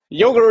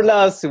Yo,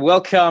 gorillas,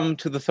 welcome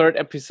to the third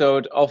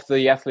episode of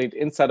the Athlete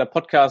Insider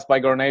podcast by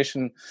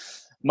Gornation.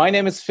 My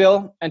name is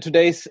Phil, and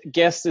today's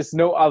guest is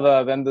no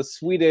other than the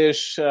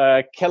Swedish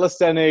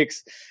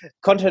calisthenics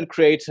content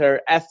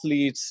creator,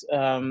 athlete,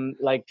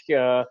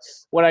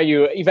 what are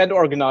you? Event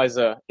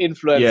organizer,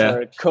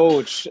 influencer,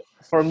 coach.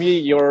 For me,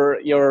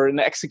 you're an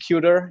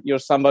executor. You're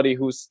somebody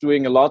who's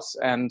doing a lot,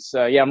 and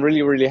I'm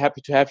really, really happy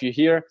to have you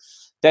here.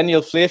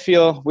 Daniel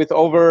Fleerfield with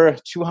over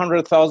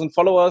 200,000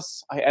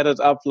 followers. I added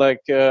up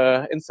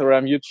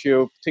Instagram,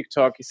 YouTube,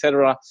 TikTok,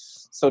 etc.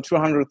 So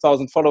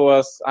 200,000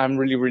 followers. I'm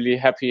really, really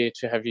happy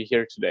to have you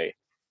here today.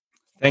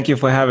 Thank you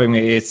for having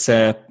me. It's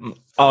an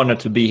honor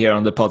to be here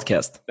on the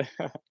podcast.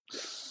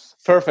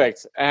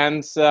 Perfect.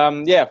 And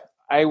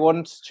I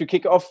want to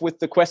kick off with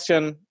the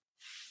question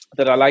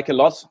that I like a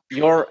lot.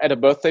 You're at a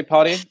birthday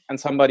party and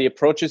somebody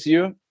approaches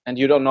you and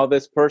you don't know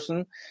this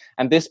person,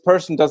 and this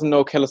person doesn't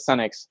know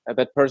calisthenics.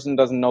 That person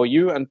doesn't know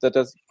you, and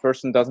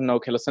person doesn't know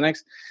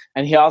calisthenics.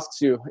 And he asks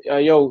you,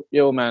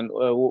 yo, man,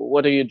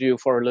 what do you do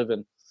for a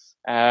living?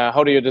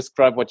 How do you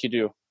describe what you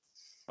do?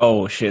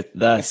 Oh, shit.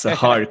 That's a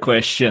hard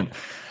question.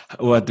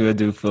 What do I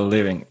do for a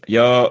living?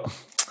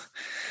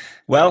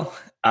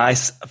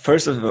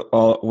 First of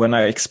all, when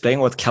I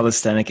explain what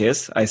calisthenic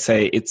is, I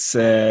say it's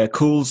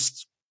cool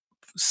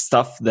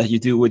stuff that you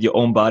do with your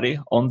own body,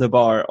 on the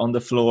bar, on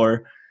the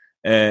floor,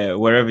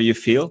 wherever you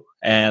feel.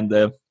 And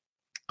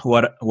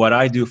what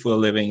I do for a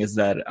living is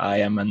that I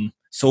am a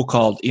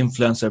so-called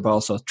influencer, but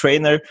also a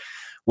trainer,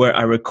 where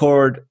I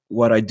record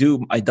what I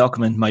do. I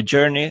document my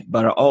journey,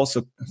 but I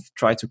also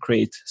try to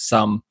create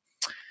some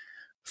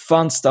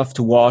fun stuff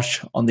to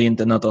watch on the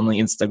internet, on the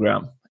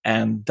Instagram.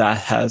 And that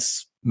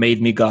has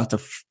made me got a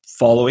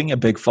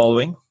big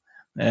following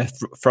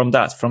from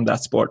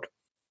that sport.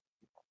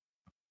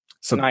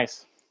 So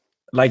nice.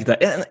 Like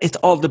that. And it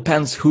all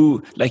depends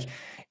who,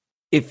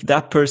 if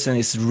that person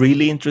is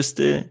really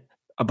interested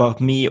about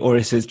me, or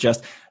is it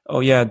just, oh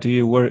yeah, do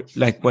you work,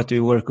 what do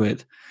you work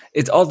with?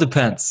 It all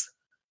depends.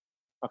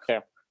 Okay.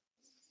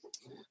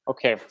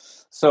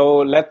 So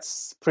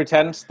let's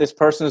pretend this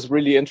person is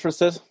really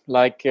interested.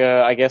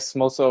 I guess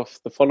most of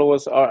the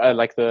followers are,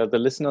 the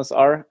listeners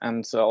are,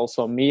 and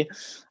also me.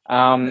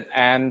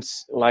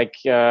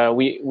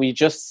 We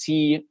just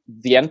see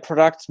the end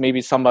product.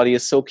 Maybe somebody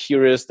is so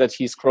curious that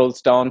he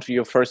scrolls down to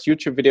your first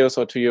YouTube videos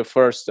or to your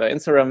first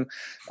Instagram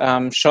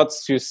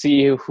shots to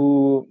see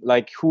who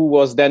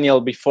was Daniel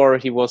before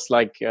he was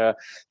the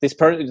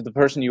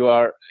person you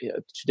are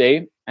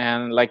today,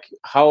 and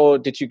how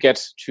did you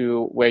get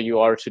to where you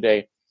are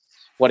today?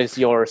 What is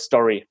your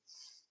story?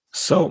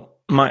 So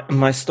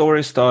my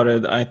story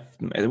started. I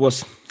will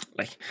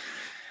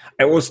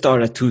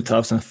start at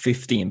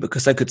 2015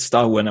 because I could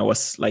start when I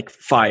was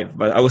 5,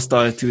 but I will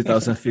start at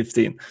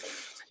 2015.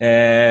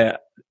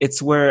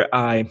 It's where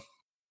I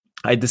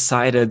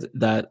decided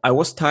that I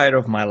was tired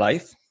of my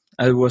life.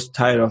 I was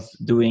tired of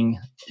going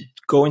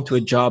to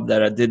a job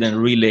that I didn't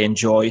really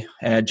enjoy,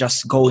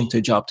 just going to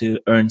a job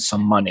to earn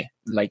some money,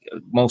 like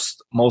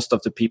most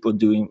of the people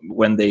doing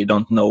when they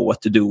don't know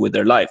what to do with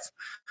their life.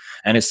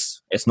 And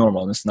it's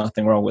normal. There's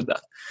nothing wrong with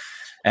that.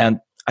 And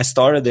I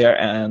started there,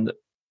 and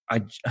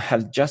I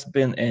had just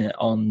been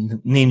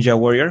on Ninja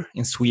Warrior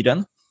in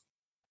Sweden,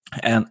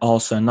 and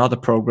also another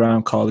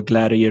program called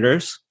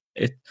Gladiators.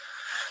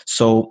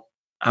 So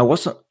I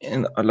was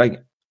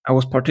I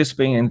was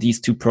participating in these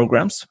two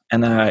programs,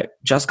 and I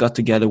just got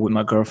together with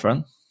my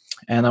girlfriend,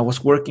 and I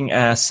was working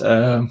as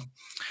I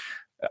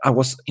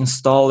was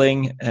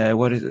installing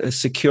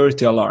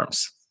security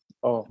alarms.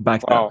 Oh,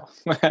 back wow.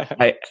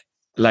 then.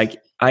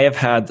 I have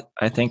had,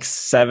 I think,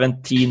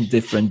 17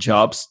 different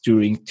jobs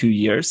during 2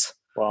 years.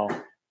 Wow.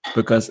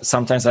 Because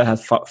sometimes I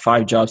had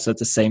 5 jobs at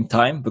the same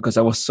time because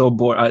I was so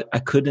bored. I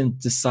couldn't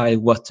decide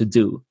what to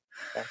do.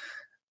 Okay.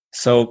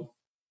 So,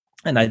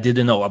 and I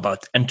didn't know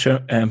about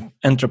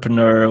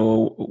entrepreneur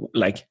or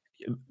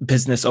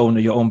business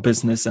owner, your own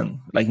business. And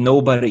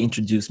nobody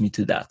introduced me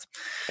to that.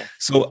 Okay.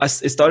 So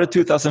it started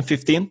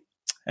 2015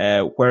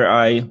 where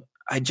I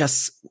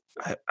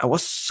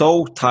was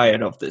so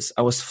tired of this.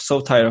 I was so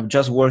tired of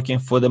just working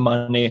for the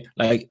money.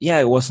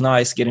 It was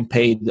nice getting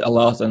paid a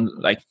lot and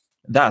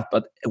that,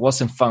 but it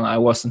wasn't fun. I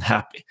wasn't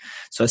happy.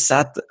 So I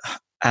sat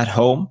at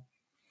home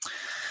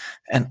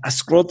and I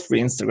scrolled through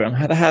Instagram.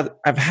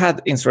 I've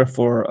had Instagram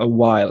for a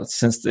while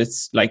since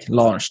it's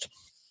launched,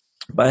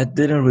 but I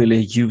didn't really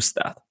use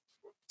that.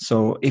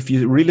 So if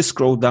you really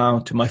scroll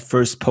down to my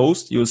first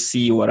post, you'll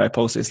see what I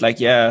posted. It's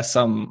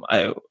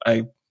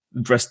I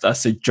dressed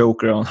as a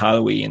Joker on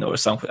Halloween or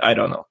something. I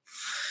don't know.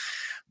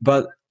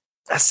 But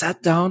I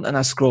sat down and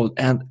I scrolled,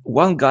 and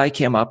one guy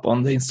came up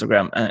on the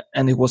Instagram,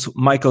 and it was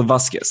Michael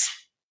Vasquez.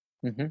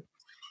 Mm-hmm.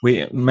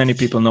 Many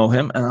people know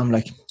him, and I'm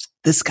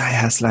this guy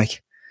has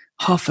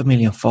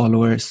 500,000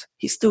 followers.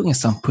 He's doing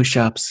some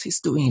push-ups. He's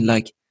doing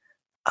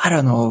I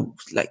don't know,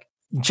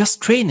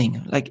 just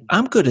training.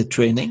 I'm good at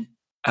training.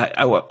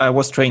 I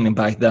was training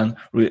back then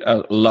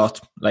a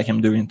lot, like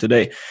I'm doing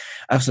today.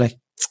 I was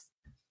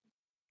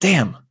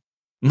damn.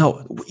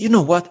 No, you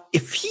know what?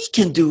 If he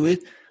can do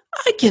it,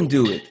 I can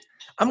do it.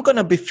 I'm going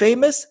to be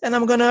famous and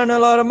I'm going to earn a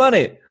lot of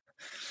money.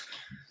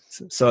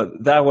 So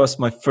that was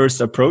my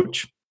first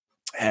approach.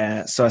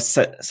 So I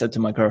said to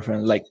my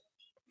girlfriend, like,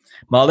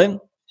 Malin,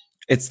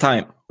 it's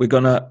time. We're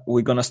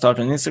gonna start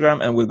on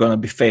Instagram and we're gonna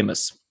be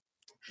famous.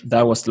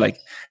 That was like,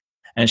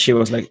 and she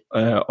was like,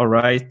 all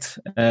right,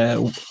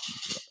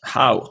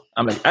 how?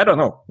 I'm like, I don't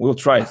know. We'll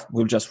try it.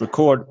 We'll just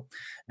record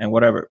and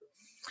whatever.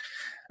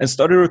 And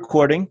started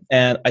recording,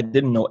 and I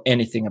didn't know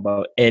anything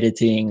about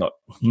editing or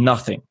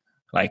nothing,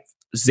 like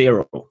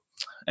zero.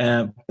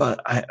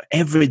 But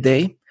every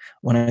day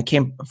when I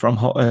came from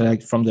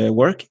from the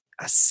work,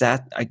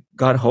 I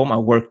got home, I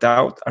worked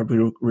out, I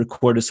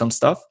recorded some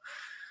stuff,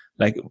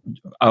 like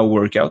our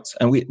workouts.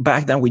 And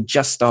back then we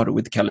just started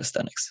with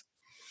calisthenics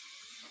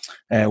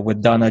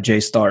with Dana J.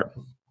 Star.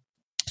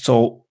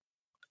 So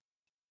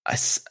I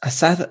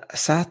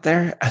sat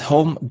there at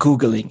home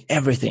Googling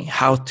everything,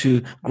 how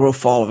to grow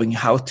following,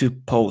 how to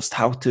post,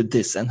 how to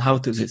this and how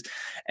to this,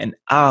 and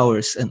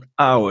hours and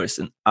hours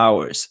and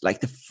hours. Like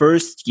the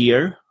first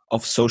year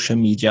of social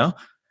media,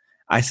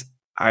 I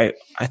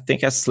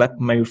think I slept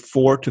maybe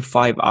 4 to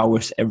 5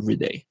 hours every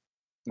day.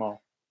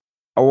 Wow.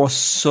 I was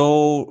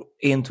so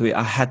into it.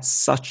 I had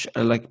such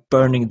a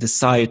burning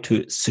desire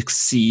to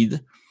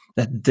succeed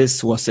that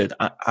this was it.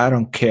 I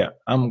don't care.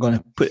 I'm going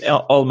to put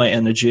all my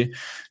energy.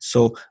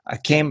 So I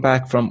came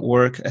back from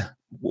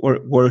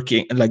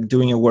working,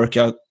 doing a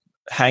workout,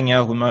 hanging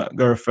out with my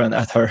girlfriend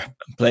at her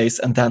place.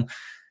 And then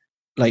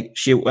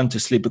she went to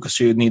sleep because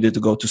she needed to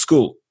go to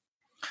school,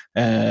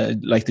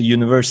 the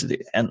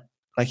university. And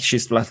she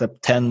slept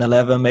up 10,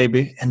 11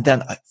 maybe. And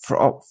then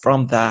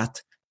from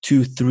that,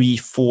 2, 3,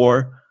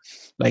 4,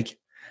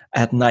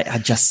 at night, I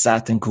just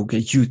sat and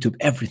Googled YouTube,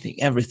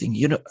 everything.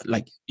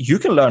 You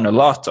can learn a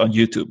lot on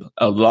YouTube,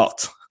 a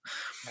lot.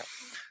 Yeah.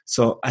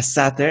 So I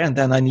sat there, and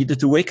then I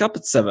needed to wake up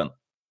at 7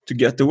 to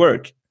get to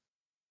work.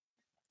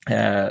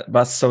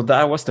 But so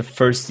that was the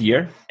first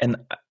year. And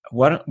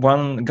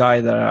one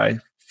guy that I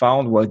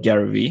found was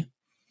Gary Vee.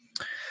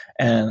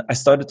 And I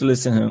started to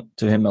listen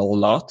to him a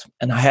lot.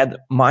 And I had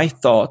my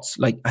thoughts,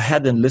 I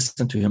hadn't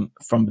listened to him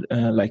from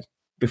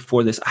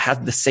before this. I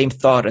had the same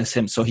thought as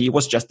him. So he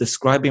was just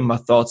describing my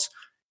thoughts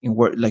in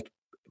word,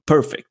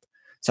 perfect.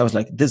 So I was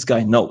like, this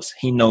guy knows.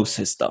 He knows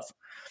his stuff.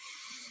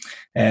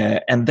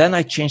 And then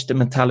I changed the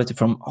mentality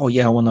from, oh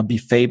yeah, I want to be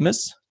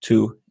famous,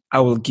 to I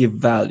will give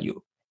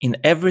value. In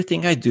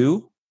everything I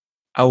do,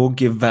 I will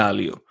give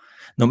value.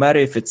 No matter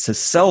if it's a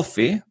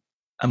selfie,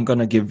 I'm going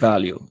to give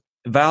value.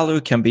 Value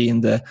can be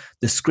in the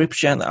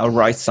description. I'll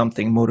write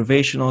something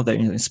motivational that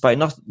inspires,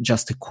 not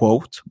just a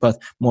quote,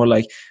 but more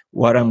like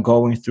what I'm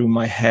going through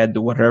my head,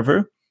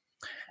 whatever.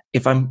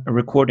 If I'm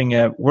recording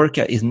a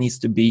workout, it needs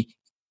to be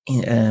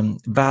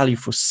value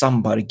for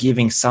somebody,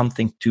 giving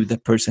something to the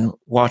person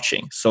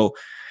watching. So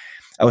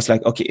I was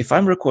like, okay, if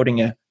I'm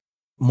recording a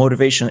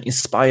motivational,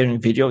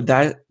 inspiring video,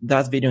 that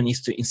video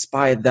needs to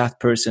inspire that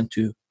person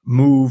to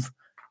move,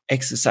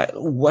 exercise,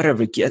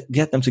 whatever,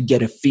 get them to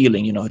get a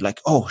feeling,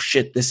 oh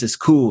shit, this is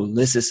cool,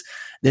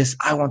 this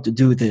I want to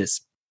do this.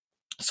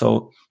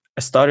 So I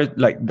started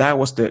that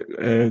was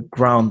the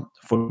ground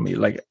for me.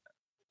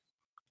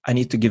 I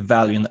need to give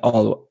value in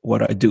all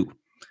what I do.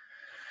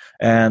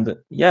 And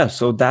yeah,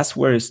 so that's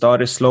where it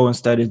started, slow and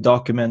steady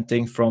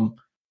documenting, from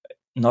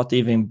not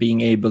even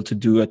being able to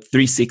do a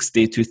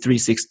 360 to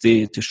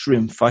 360 to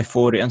shrimp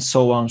 540 and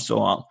so on.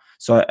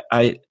 So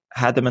I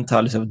had the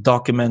mentality of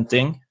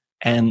documenting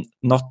and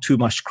not too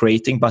much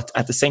creating, but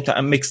at the same time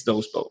I mixed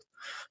those both.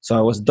 So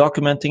I was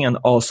documenting and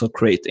also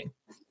creating.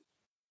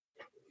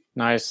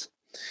 Nice.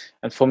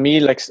 And for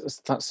me,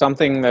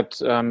 something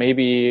that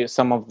maybe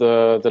some of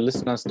the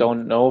listeners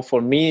don't know,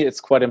 for me,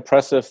 it's quite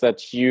impressive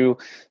that you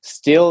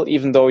still,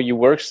 even though you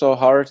work so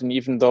hard and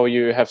even though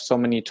you have so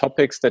many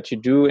topics that you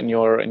do in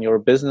your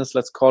business,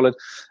 let's call it,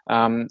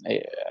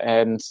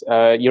 and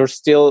you're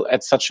still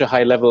at such a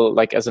high level,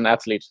 as an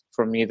athlete.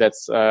 For me,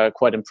 that's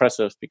quite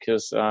impressive,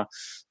 because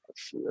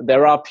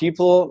there are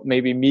people,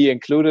 maybe me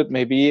included,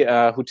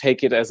 who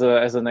take it as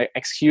an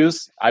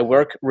excuse. I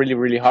work really,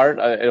 really hard.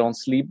 I don't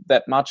sleep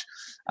that much,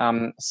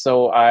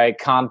 so I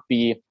can't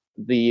be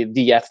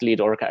the athlete,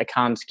 or I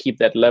can't keep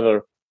that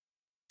level.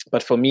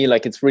 But for me,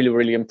 it's really,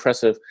 really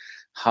impressive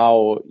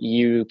how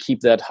you keep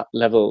that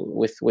level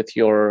with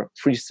your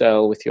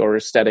freestyle, with your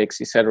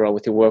aesthetics, etc.,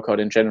 with your workout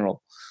in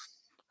general.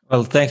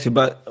 Well, thank you.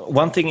 But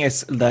one thing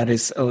that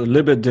is a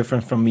little bit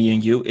different from me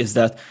and you is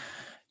that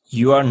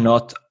you are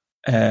not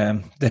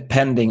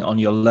depending on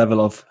your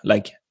level of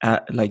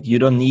you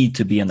don't need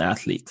to be an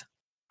athlete.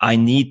 I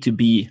need to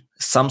be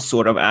some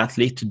sort of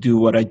athlete to do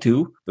what I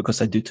do, because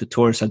I do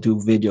tutorials, I do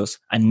videos.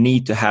 I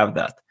need to have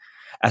that.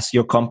 As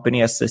your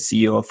company, as the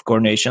CEO of Core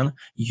Nation,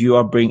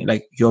 you're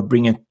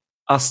bringing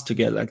us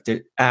together,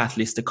 the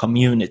athletes, the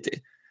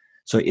community.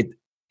 So it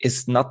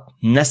is not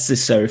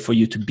necessary for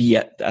you to be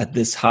at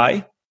this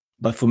high,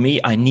 but for me,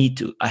 I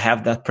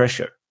have that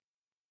pressure.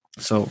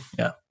 So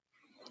yeah.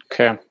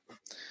 Okay.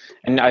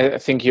 And I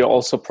think you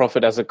also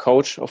profit as a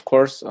coach, of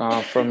course,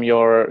 from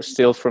your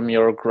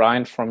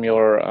grind, from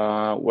your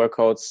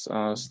workouts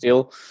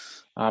still.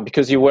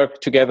 because you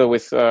work together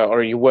with,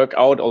 or you work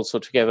out also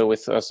together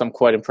with some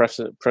quite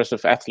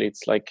impressive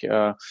athletes, like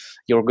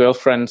your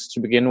girlfriend to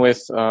begin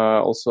with,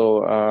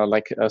 also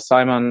like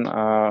Simon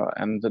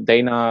and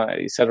Dana,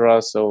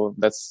 etc. So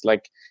that's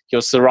like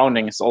your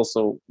surroundings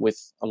also with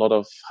a lot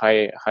of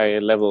high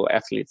level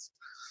athletes.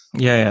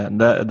 Yeah,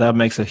 that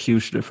makes a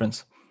huge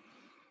difference.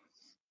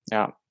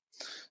 Yeah.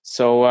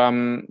 So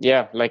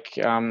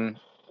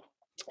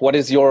what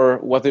is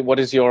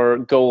your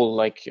goal?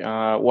 Like,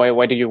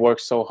 why do you work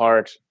so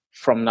hard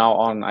from now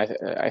on?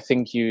 I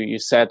think you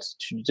said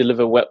to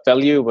deliver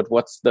value, but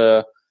what's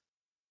the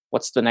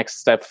next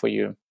step for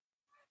you?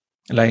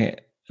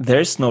 Like,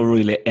 there's no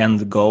really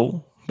end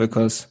goal,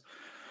 because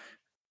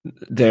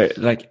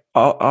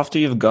after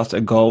you've got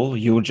a goal,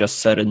 you will just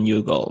set a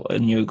new goal.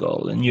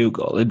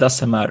 It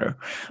doesn't matter.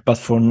 But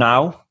for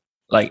now,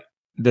 like,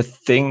 the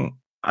thing,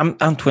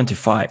 I'm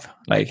 25.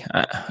 Like,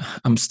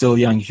 I'm still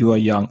young. You are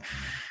young,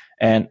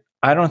 and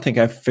I don't think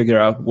I figured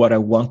out what I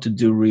want to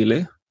do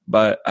really.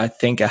 But I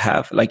think I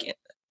have. Like,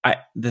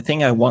 the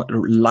thing I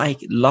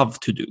love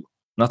to do,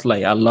 not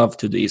like I love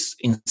to do, is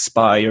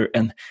inspire.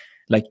 And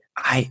like,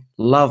 I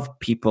love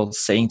people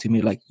saying to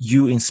me, like,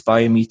 you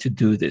inspire me to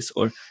do this,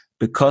 or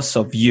because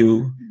of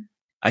you,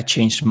 I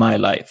changed my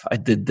life. I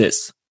did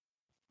this.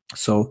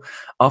 So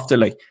after,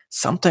 like,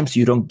 sometimes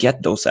you don't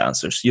get those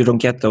answers. You don't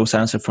get those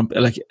answers from,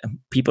 like,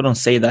 people don't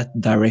say that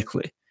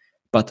directly.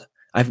 But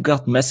I've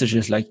got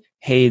messages like,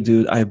 hey,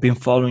 dude, I've been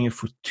following you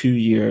for 2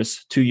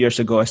 years. 2 years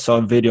ago, I saw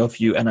a video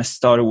of you and I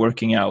started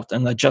working out.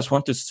 And I just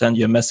want to send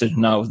you a message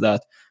now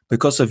that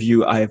because of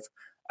you, I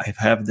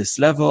have this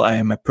level. I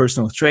am a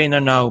personal trainer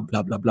now,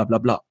 blah, blah, blah, blah,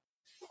 blah.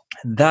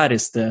 That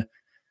is the,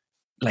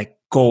 like,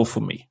 goal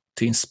for me,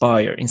 to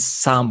inspire in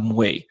some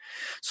way.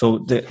 So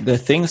the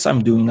things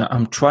I'm doing now,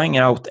 I'm trying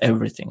out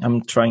everything.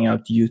 I'm trying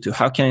out YouTube.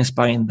 How can I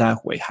inspire in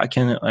that way? How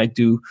can I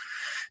do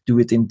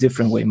it in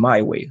different way,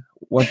 my way?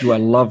 What do I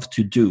love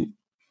to do?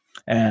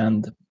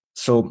 And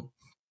so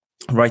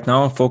right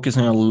now I'm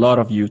focusing a lot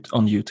on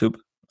YouTube.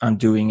 I'm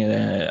doing,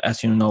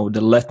 as you know, the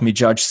Let Me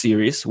Judge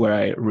series, where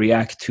I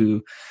react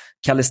to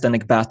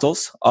calisthenic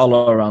battles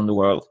all around the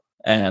world.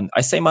 And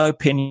I say my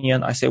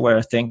opinion, I say what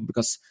I think,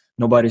 because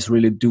nobody's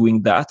really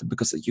doing that,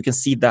 because you can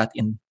see that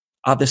in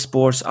other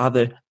sports,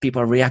 other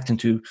people are reacting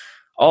to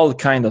all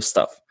kind of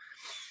stuff.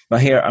 But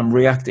here I'm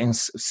reacting,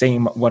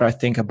 saying what I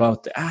think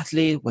about the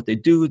athlete, what they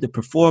do, the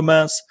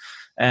performance,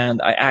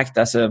 and I act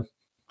as a,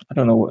 I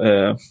don't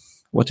know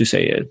what to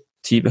say, a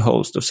TV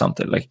host or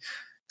something, like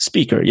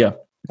speaker, yeah.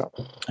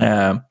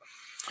 And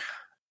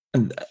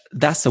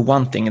that's the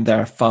one thing that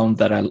I found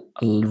that I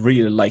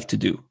really like to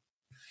do.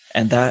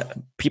 And that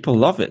people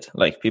love it.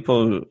 Like,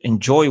 people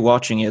enjoy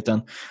watching it.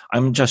 And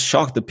I'm just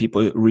shocked that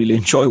people really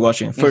enjoy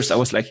watching it. First, I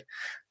was like,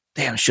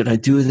 damn, should I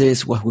do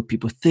this? What would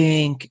people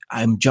think?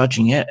 I'm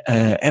judging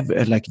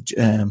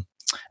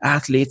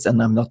athletes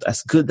and I'm not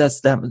as good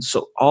as them.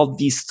 So all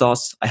these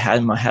thoughts I had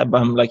in my head,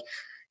 but I'm like,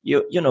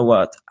 you know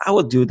what? I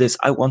will do this.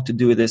 I want to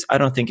do this. I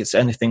don't think it's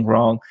anything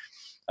wrong.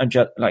 I'm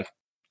just like,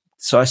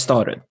 so I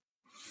started.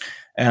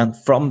 And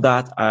from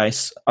that, I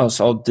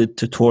also did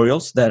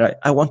tutorials that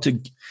I want to,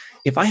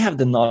 if I have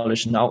the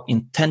knowledge now,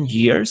 in 10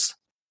 years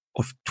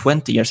or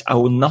 20 years, I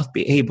will not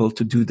be able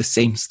to do the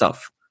same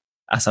stuff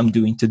as I'm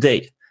doing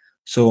today.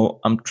 So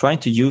I'm trying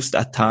to use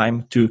that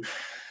time to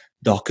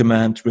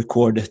document,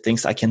 record the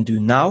things I can do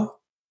now.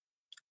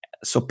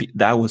 So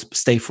that will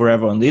stay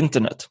forever on the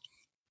internet,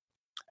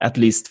 at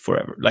least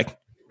forever. Like,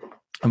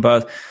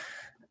 but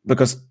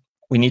because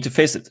we need to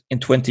face it, in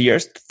 20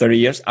 years, 30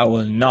 years, I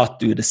will not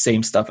do the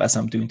same stuff as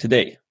I'm doing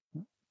today.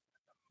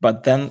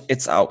 But then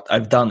it's out.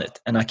 I've done it.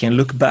 And I can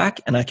look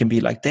back and I can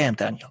be like, damn,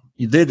 Daniel,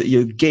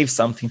 you gave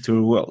something to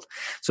the world.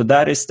 So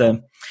that's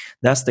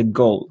the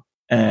goal.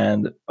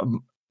 And,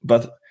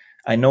 but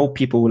I know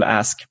people will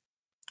ask,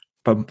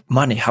 but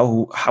money,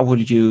 how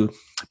will you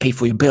pay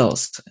for your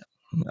bills?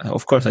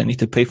 Of course, I need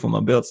to pay for my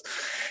bills.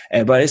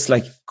 But it's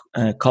like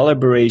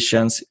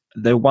collaborations.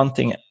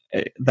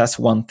 That's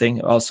one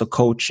thing. Also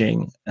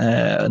coaching,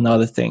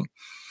 another thing.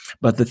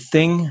 But the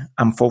thing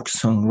I'm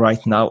focusing on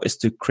right now is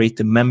to create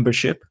a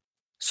membership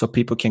so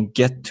people can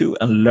get to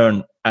and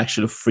learn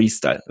actual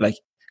freestyle, like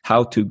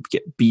how to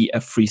be a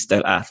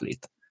freestyle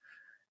athlete.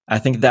 I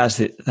think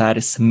that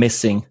is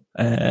missing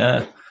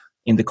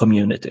in the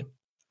community.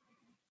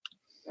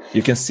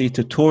 You can see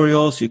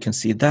tutorials, you can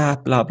see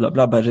that, blah, blah,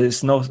 blah, but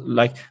there's no,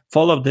 like,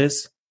 follow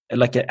this,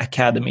 like an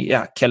academy,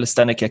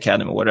 calisthenic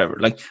academy, whatever.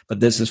 Like, but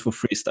this is for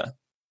freestyle.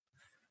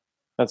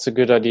 That's a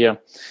good idea.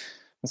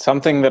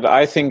 Something that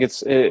I think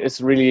is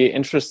really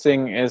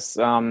interesting is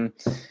I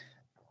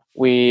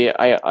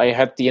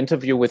had the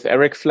interview with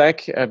Eric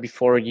Fleck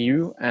before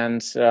you,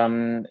 and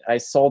I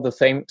saw the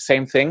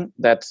same thing,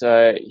 that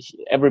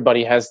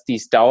everybody has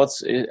these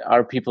doubts.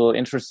 Are people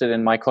interested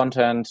in my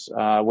content?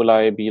 Will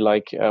I be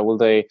like? Will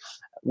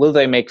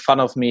they make fun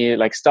of me?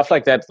 Like, stuff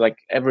like that. Like,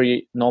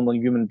 every normal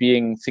human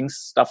being thinks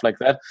stuff like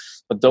that.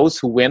 But those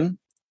who win,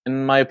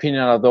 in my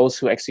opinion, are those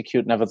who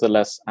execute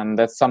nevertheless. And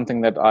that's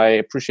something that I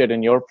appreciate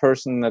in your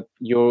person, that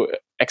you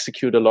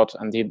execute a lot,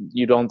 and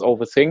you don't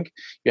overthink.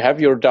 You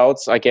have your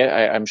doubts,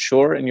 I'm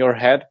sure, in your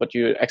head, but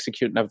you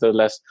execute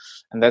nevertheless.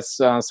 And that's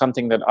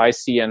something that I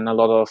see in a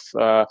lot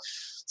of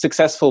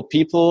successful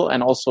people,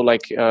 and also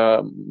like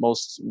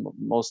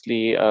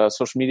mostly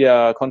social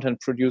media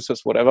content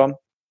producers, whatever.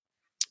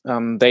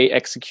 They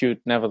execute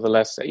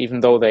nevertheless, even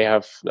though they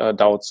have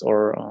doubts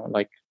or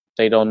like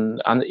they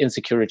don't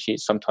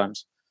insecurities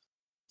sometimes.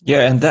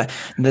 Yeah, and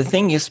the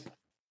thing is,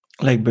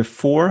 like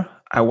before,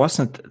 I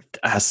wasn't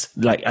as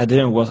like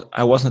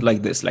I wasn't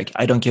like this. Like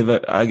I don't give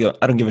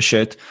a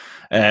shit.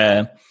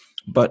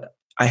 But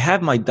I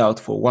had my doubt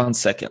for 1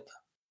 second,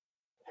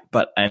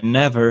 but I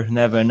never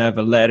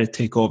let it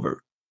take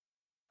over.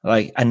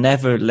 Like I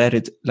never let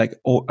it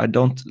I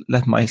don't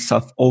let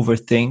myself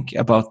overthink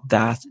about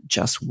that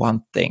just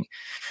one thing,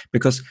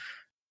 because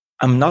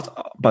I'm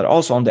not, but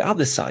also on the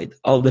other side,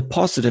 all the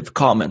positive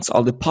comments,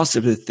 all the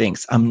positive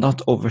things, I'm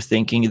not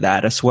overthinking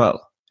that as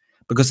well,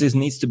 because it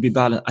needs to be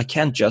balanced. I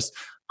can't just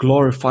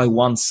glorify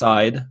one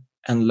side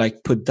and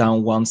like put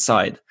down one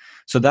side.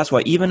 So that's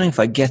why even if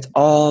I get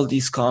all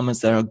these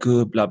comments that are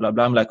good, blah, blah,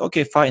 blah, I'm like,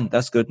 okay, fine,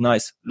 that's good,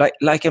 nice.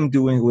 Like I'm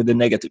doing with the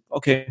negative.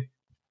 Okay,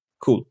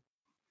 cool.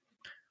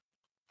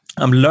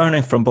 I'm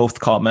learning from both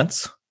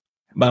comments,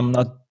 but I'm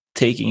not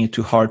taking it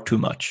too hard too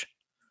much.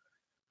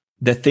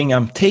 The thing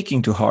I'm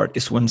taking to heart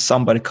is when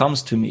somebody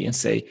comes to me and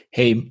say,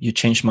 hey, you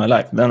changed my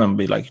life. Then I'm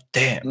be like,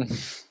 damn.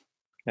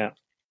 Yeah,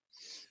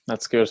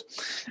 that's good.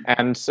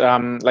 And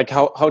like,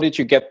 how did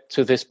you get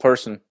to this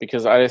person?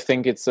 Because I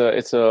think it's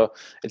a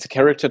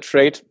character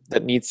trait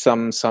that needs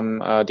some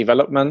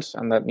development,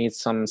 and that needs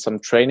some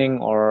training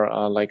or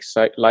like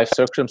life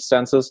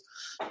circumstances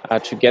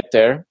to get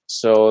there.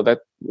 So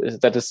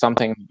that is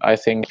something I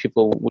think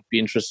people would be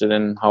interested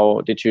in. How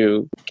did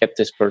you get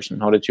this person?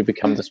 How did you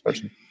become this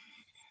person?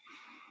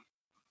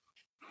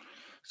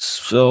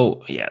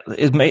 So yeah,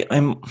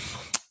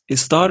 it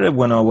started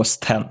when I was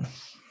 10,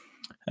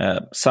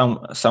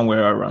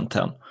 somewhere around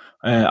 10.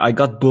 I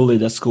got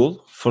bullied at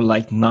school for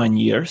like 9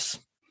 years.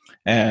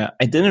 I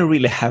didn't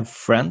really have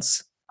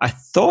friends. I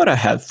thought I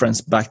had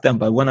friends back then,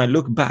 but when I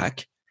look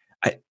back,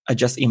 I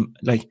just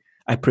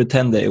I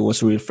pretended it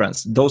was real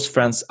friends. Those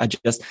friends I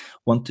just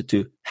wanted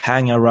to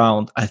hang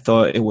around. I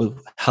thought it would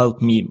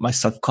help me, my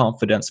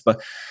self-confidence,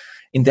 but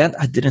in the end,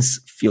 I didn't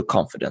feel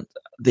confident.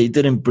 They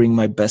didn't bring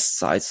my best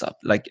sides up.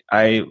 Like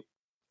I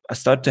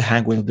started to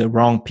hang with the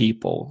wrong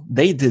people.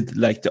 They did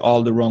like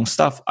all the wrong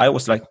stuff. I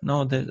was like,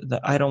 no,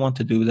 I don't want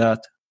to do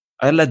that.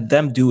 I let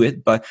them do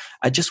it, but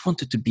I just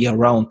wanted to be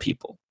around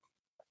people.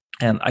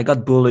 And I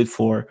got bullied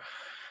for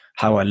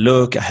how I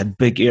look. I had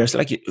big ears.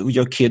 Like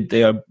your kid,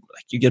 they are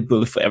like, you get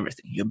bullied for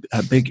everything. You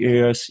have big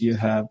ears. You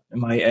have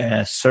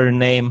my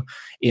surname.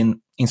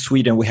 In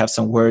Sweden, we have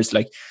some words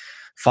like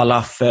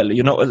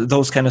falafel,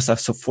 those kind of stuff.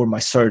 So for my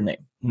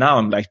surname, now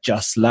I'm like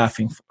just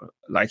laughing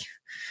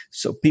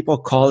so people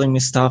calling me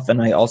stuff.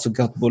 And I also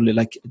got bullied,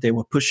 like they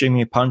were pushing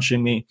me,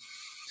 punching me.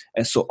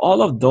 And so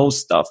all of those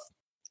stuff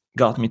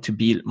got me to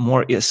be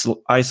more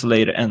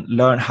isolated and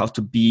learn how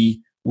to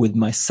be with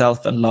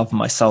myself and love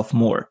myself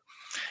more.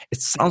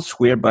 It sounds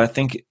weird, but I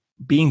think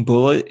being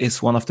bullied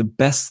is one of the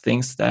best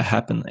things that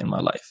happened in my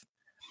life.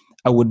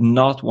 I would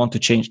not want to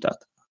change that.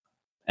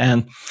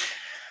 And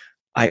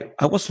I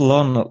was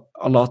alone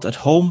a lot at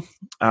home.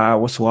 I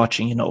was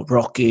watching,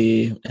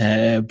 Rocky,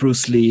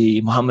 Bruce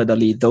Lee, Muhammad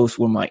Ali. Those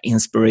were my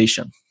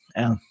inspiration.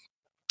 And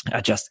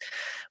I just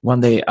one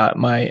day I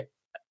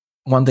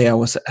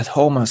was at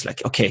home. I was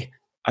like, okay,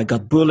 I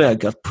got bullied, I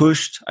got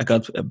pushed, I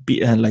got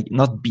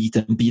not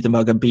beaten, but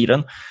I got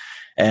beaten.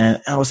 And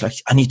I was like,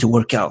 I need to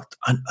work out.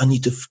 I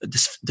need to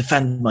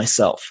defend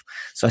myself.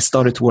 So I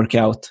started to work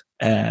out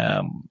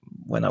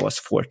when I was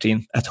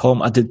 14 at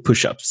home. I did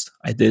push-ups.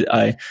 I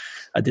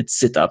did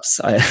sit-ups.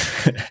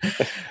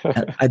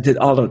 I did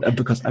all of that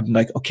because I'm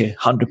like, okay,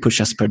 100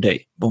 push-ups per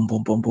day. Boom,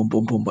 boom, boom, boom,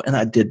 boom, boom, boom. And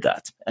I did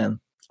that. And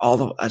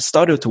I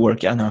started to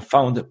work out, and I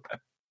found a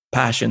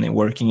passion in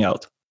working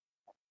out.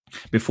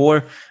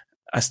 Before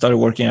I started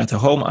working out at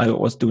home, I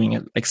was doing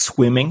it like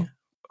swimming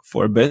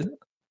for a bit.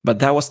 But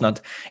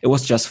it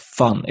was just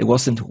fun. It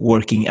wasn't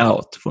working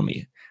out for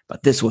me.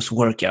 But this was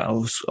workout.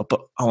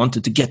 I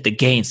wanted to get the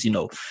gains,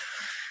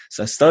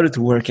 So I started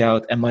to work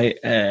out, and my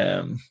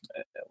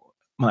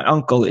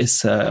uncle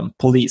is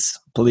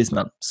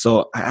policeman.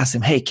 So I asked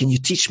him, hey, can you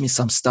teach me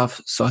some stuff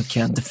so I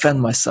can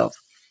defend myself?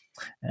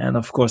 And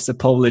of course, he's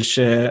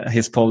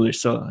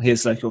Polish. So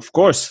he's like, of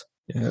course,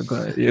 you're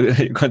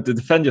going to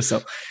defend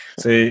yourself.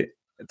 So he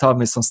taught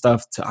me some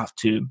stuff to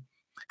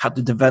how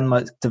to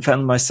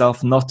defend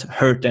myself, not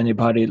hurt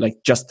anybody, like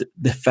just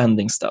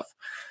defending stuff.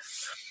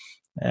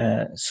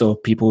 So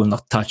people will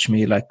not touch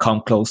me, like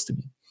come close to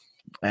me.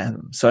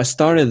 And so I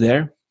started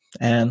there,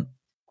 and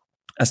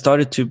I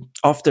started to,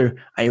 after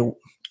I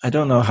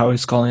don't know how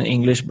it's called in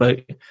English,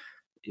 but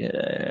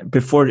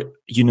before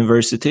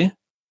university,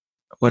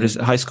 what is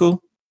it, high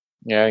school?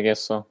 Yeah, I guess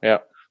so. Yeah.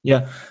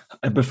 Yeah.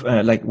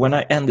 Like when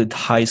I ended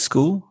high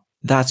school,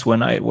 that's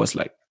when I was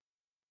like,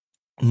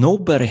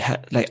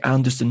 I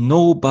understood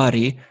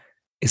nobody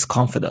is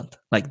confident.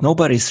 Like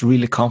nobody is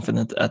really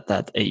confident at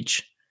that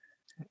age.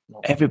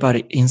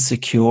 Everybody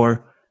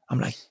insecure. I'm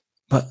like,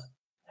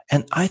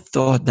 and I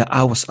thought that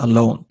I was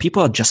alone.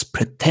 People are just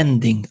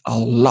pretending a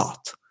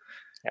lot.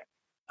 Yeah.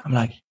 I'm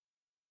like,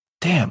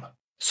 damn.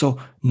 So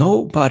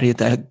nobody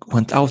that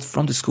went out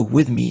from the school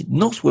with me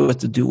knows what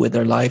to do with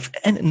their life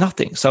and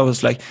nothing. So I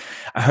was like,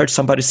 I heard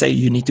somebody say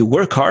you need to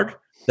work hard.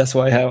 That's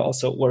why I have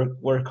also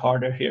work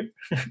harder here.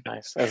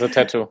 Nice, as a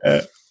tattoo.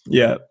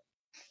 Yeah.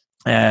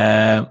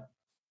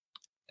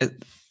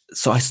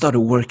 So I started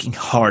working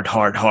hard.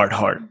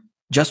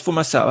 Just for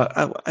myself.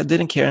 I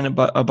didn't care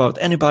about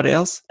anybody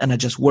else, and I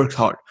just worked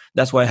hard.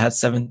 That's why I had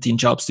 17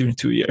 jobs during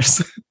 2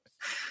 years.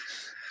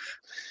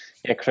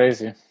 Yeah,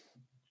 crazy.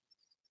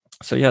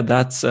 So yeah,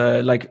 that's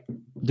like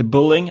the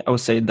bullying. I would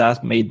say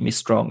that made me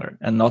stronger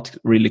and not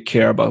really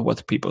care about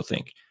what people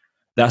think.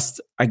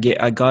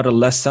 I got a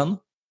lesson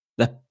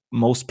that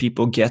most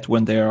people get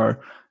when they are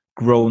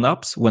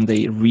grown-ups, when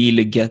they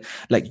really get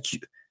like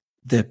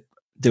the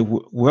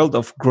world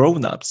of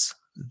grown-ups.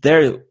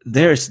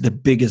 There's the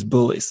biggest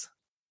bullies.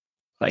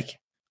 Like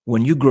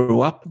when you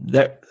grow up,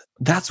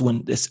 that's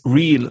when this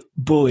real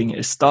bullying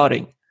is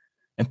starting.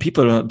 And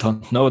people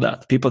don't know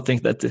that. People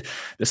think that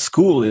the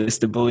school is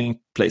the bullying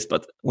place.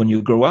 But when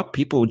you grow up,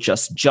 people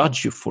just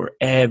judge you for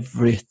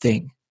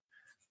everything.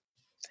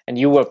 And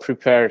you were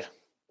prepared.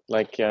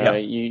 Like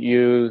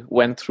you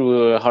went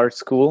through a hard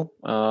school,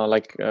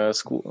 the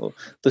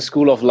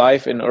school of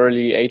life in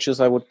early ages,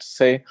 I would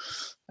say.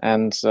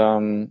 And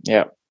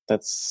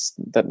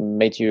that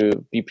made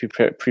you be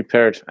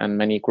prepared. And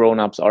many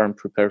grown-ups aren't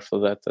prepared for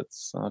that.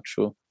 That's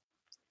true.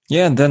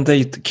 Yeah, and then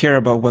they care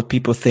about what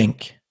people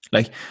think.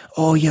 Like,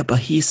 oh yeah, but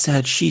he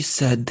said, she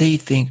said, they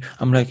think.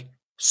 I'm like,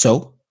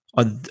 so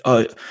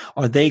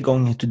are they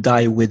going to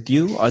die with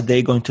you? Are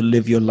they going to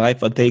live your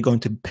life? Are they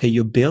going to pay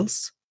your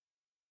bills?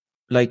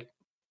 Like,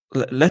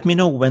 let me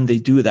know when they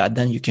do that.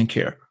 Then you can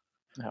care.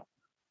 Yeah.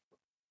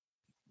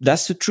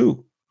 That's the truth.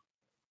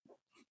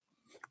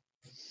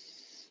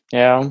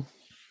 Yeah.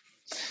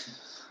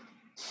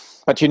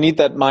 But you need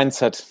that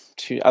mindset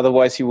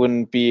otherwise you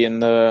wouldn't be in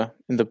the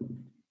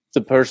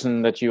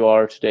person that you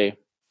are today.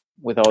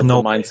 Without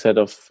the mindset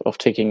of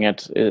taking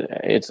it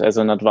as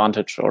an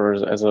advantage or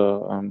as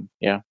a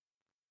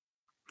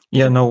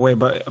Yeah, no way.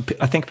 But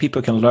I think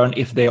people can learn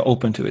if they are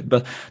open to it.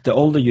 But the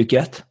older you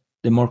get,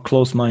 the more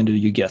close-minded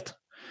you get.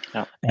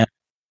 Yeah. And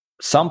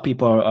some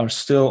people are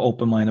still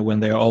open-minded when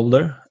they are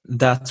older.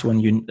 That's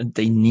when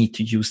they need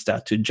to use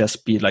that to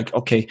just be like,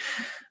 okay,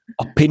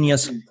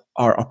 opinions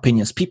are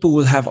opinions. People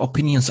will have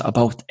opinions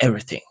about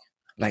everything.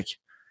 Like,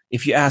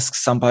 if you ask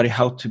somebody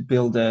how to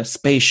build a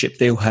spaceship,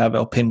 they will have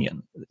an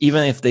opinion,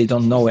 even if they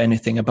don't know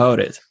anything about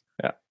it.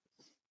 Yeah.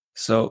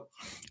 So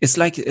it's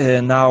like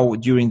now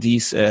during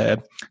these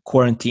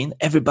quarantine,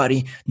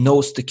 everybody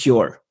knows the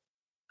cure.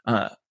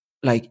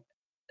 Like,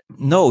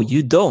 no,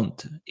 you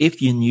don't.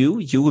 If you knew,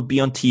 you would be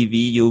on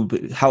TV, you would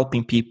be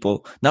helping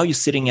people. Now you're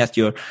sitting at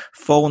your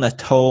phone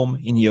at home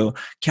in your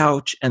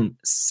couch and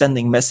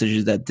sending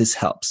messages that this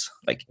helps.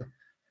 Like,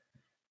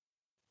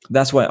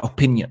 that's why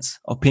opinions.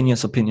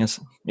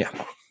 Yeah.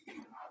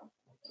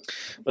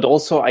 But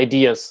also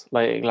ideas,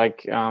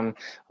 like a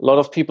lot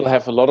of people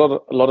have a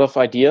lot of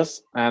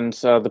ideas, and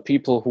the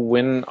people who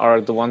win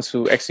are the ones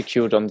who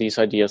execute on these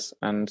ideas.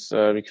 And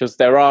because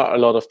there are a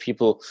lot of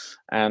people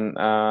and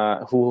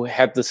who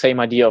had the same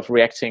idea of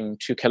reacting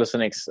to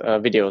calisthenics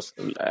videos,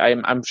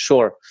 I'm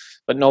sure,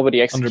 but nobody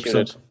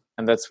executed. 100%.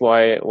 And that's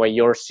why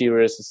your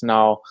series is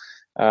now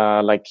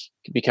like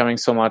becoming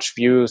so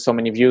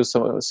many views,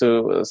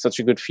 so such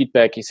a good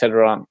feedback,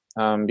 etc.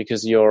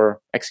 Because you're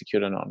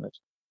executing on it.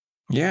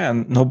 Yeah,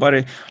 and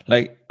nobody,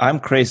 like, I'm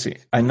crazy.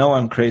 I know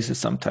I'm crazy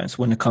sometimes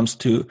when it comes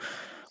to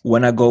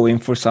when I go in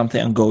for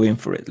something and go in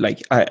for it.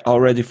 Like, I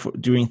already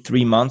during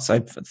 3 months,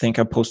 I think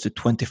I posted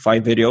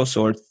 25 videos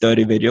or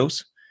 30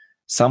 videos.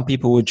 Some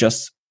people would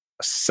just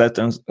set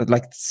and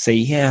like say,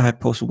 yeah, I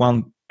post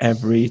one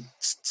every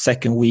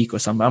second week or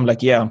something. I'm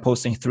like, yeah, I'm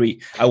posting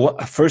 3.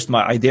 First,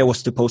 my idea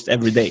was to post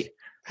every day.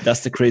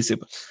 That's the crazy.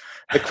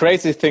 The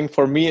crazy thing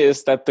for me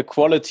is that the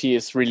quality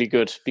is really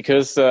good,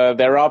 because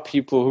there are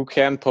people who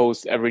can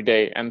post every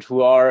day and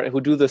who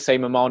do the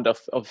same amount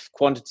of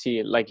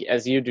quantity like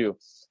as you do,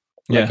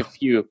 like a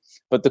few.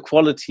 But the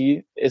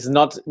quality is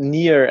not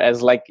near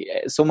as like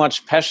so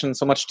much passion,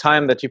 so much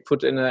time that you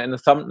put in a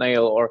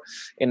thumbnail or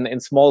in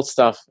small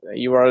stuff.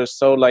 You are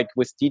so like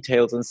with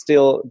details and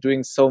still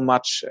doing so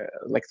much.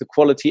 Like the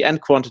quality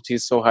and quantity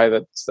is so high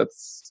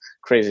that's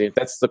crazy.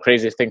 That's the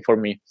crazy thing for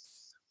me.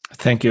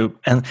 Thank you.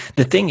 And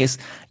the thing is,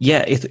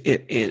 yeah, it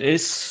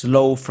is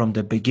slow from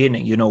the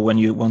beginning, you know, when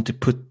you want to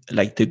put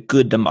like the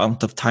good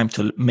amount of time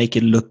to make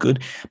it look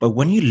good. But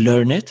when you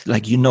learn it,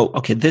 like, you know,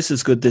 okay, this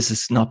is good, this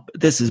is not,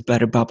 this is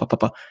better, blah, blah, blah,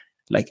 blah.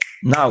 Like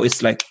now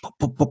it's like,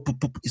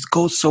 it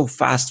goes so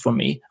fast for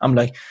me. I'm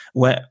like,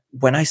 when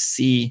I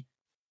see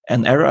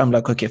an error, I'm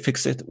like, okay,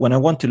 fix it. When I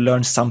want to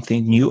learn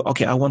something new,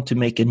 okay, I want to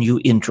make a new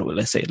intro,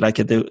 let's say, like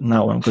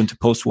now I'm going to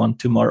post one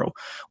tomorrow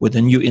with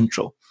a new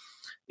intro.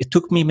 It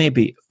took me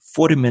maybe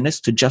 40 minutes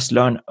to just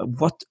learn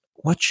what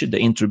should the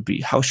intro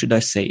be? How should I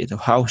say it? Or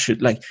how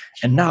should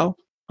and now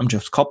I'm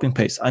just copy and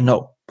paste. I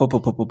know.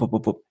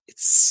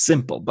 It's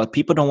simple, but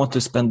people don't want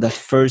to spend that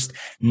first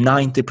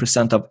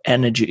 90% of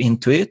energy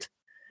into it,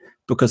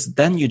 because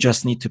then you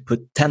just need to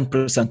put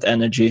 10%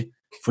 energy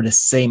for the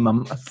same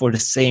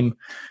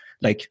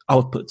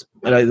output,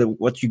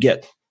 what you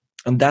get.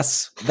 And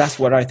that's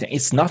what I think.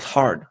 It's not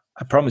hard.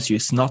 I promise you,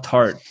 it's not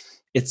hard.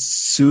 It's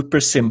super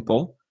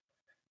simple,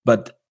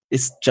 but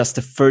it's just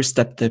the first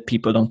step that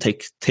people don't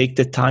take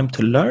the time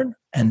to learn,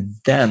 and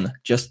then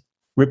just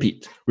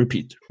repeat.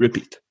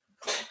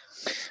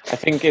 I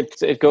think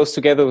it goes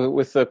together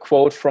with a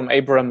quote from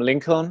Abraham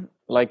Lincoln.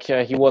 Like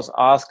he was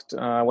asked,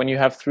 when you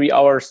have 3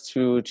 hours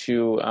to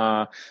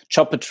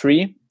chop a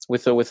tree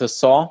with a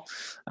saw,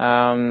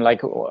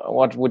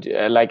 what would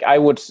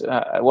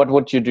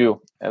you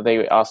do?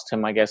 They asked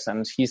him, I guess,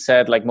 and he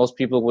said, like, most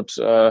people would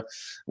saw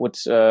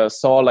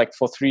like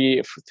for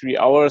three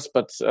hours,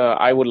 but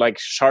I would like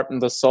sharpen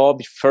the saw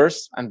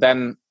first and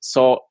then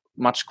saw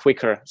much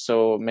quicker.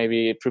 So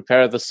maybe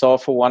prepare the saw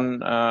for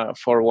 1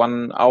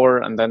 hour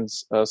and then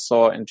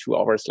saw in 2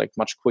 hours, like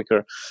much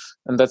quicker.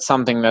 And that's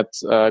something that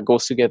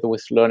goes together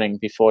with learning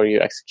before you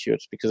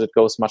execute, because it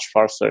goes much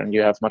faster and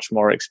you have much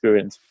more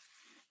experience.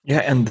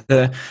 Yeah, and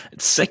the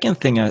second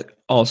thing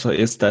also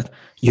is that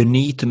you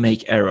need to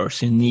make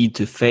errors. You need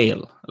to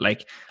fail.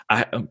 Like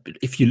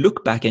if you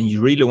look back and you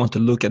really want to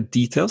look at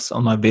details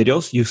on my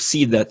videos, you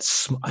see that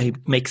I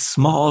make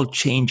small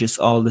changes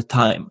all the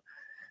time.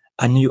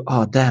 I knew,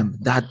 oh, damn,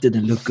 that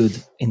didn't look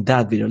good in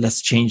that video.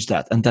 Let's change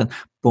that. And then,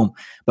 boom.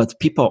 But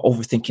people are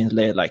overthinking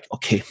later, like,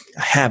 okay,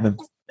 I have a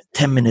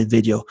 10-minute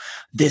video.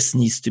 This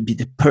needs to be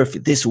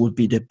this will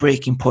be the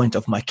breaking point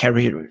of my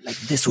career. Like,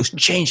 this will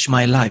change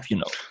my life,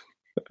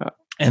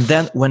 And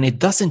then when it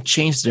doesn't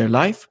change their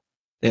life,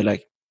 they're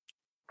like,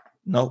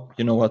 no,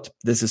 you know what?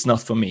 This is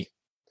not for me.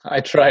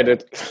 I tried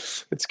it.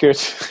 It's good.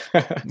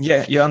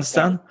 Yeah, you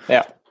understand?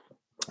 Yeah.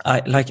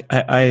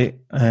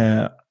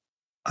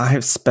 I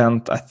have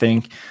spent, I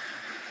think,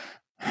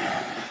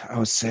 I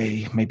would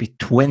say maybe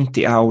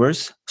 20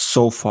 hours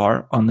so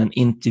far on an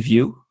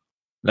interview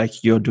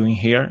like you're doing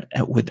here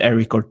with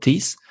Eric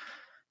Ortiz.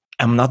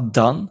 I'm not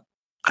done.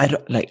 I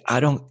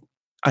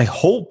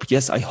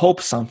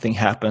hope something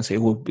happens.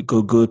 It will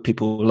go good.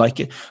 People will like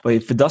it. But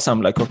if it doesn't,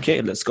 I'm like,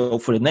 okay, let's go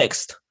for the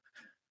next.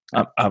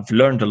 I've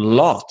learned a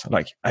lot. I'm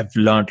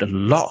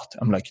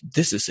like,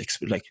 this is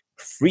like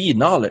free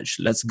knowledge.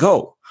 Let's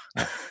go.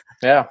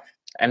 Yeah.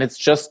 And it's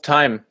just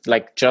time.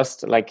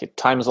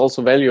 Time is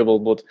also valuable.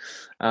 But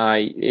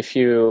if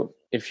you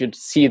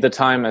see the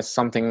time as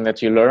something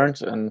that you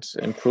learned and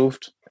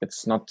improved,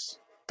 it's not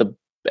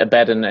a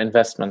bad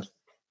investment.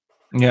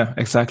 Yeah,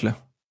 exactly.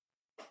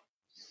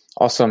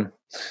 Awesome.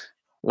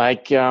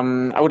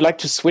 I would like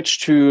to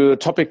switch to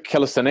topic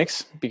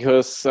calisthenics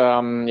because,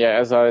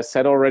 as I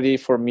said already,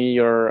 for me,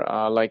 you're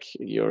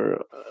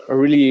a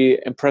really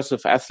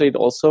impressive athlete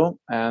also.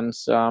 And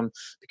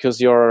because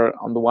you're,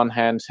 on the one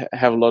hand,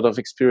 have a lot of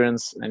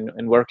experience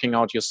in working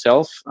out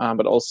yourself,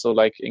 but also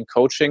like in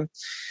coaching.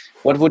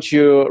 What would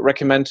you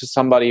recommend to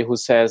somebody who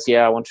says,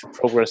 I want to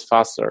progress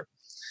faster?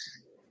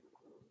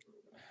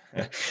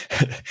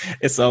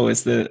 It's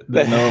always the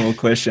normal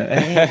question.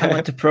 Hey, I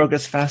want to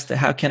progress faster.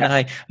 How can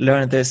I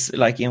learn this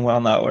like in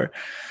 1 hour?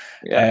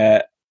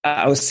 Yeah.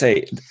 I would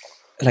say,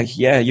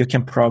 you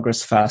can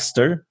progress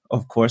faster,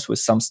 of course, with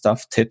some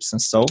stuff, tips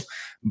and so.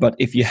 But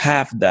if you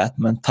have that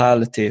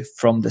mentality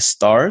from the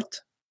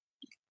start,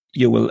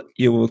 you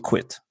will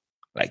quit.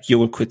 Like you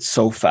will quit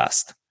so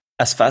fast.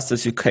 As fast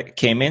as you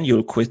came in, you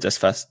will quit as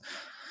fast.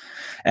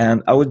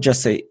 And I would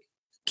just say,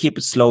 keep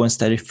it slow and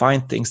steady.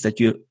 Find things that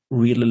you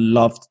really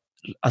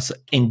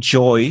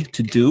enjoy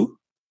to do,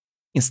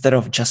 instead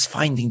of just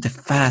finding the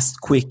fast,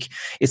 quick.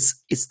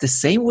 It's the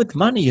same with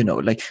money,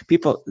 like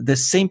the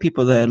same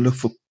people that look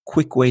for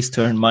quick ways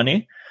to earn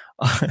money.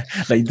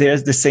 Like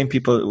there's the same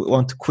people who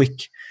want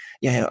quick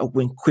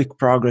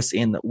progress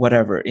in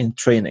whatever, in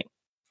training.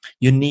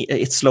 You need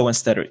it's slow and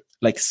steady.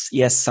 Like,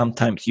 yes,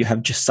 sometimes you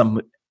have just some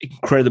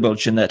incredible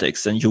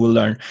genetics and you will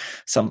learn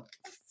some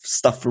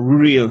stuff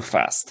real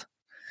fast.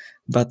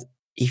 But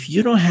if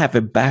you don't have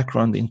a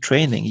background in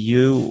training,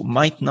 you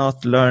might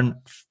not learn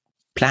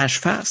planche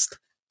fast.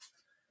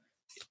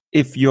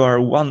 If you are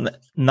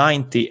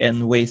 190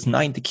 and weighs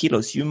 90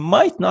 kilos, you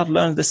might not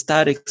learn the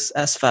statics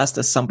as fast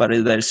as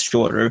somebody that is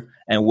shorter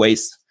and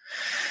weighs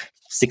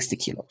 60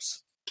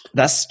 kilos.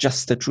 That's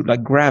just the truth,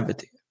 like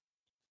gravity.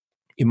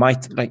 You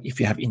might, if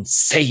you have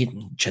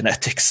insane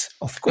genetics,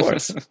 of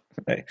course.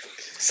 Right?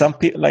 Some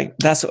people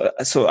that's.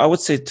 So I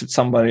would say to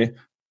somebody,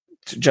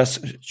 to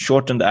just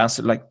shorten the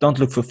answer, don't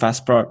look for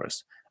fast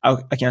progress.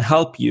 I can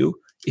help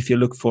you if you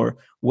look for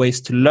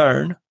ways to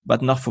learn,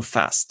 but not for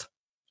fast.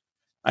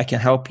 I can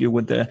help you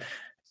with the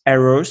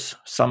errors,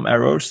 some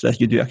errors that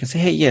you do. I can say,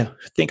 hey,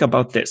 think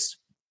about this.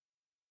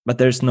 But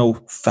there's no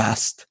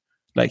fast.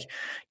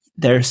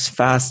 There is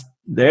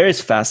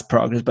fast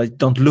progress, but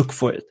don't look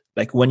for it.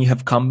 Like when you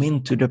have come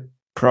into the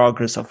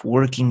progress of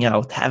working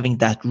out, having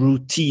that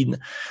routine,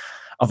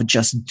 of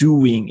just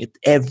doing it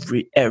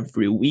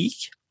every week,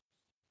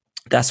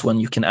 that's when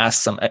you can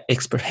ask some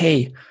expert,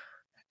 hey,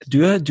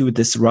 do I do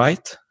this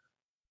right?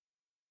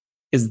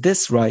 Is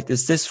this right?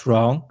 Is this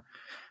wrong?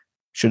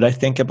 Should I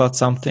think about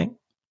something?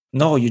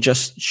 No, you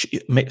just,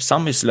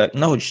 some is like,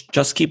 no,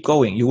 just keep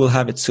going. You will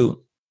have it soon.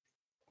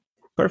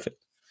 Perfect.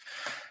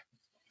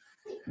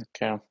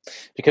 Okay,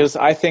 because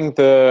I think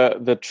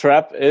the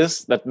trap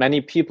is that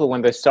many people,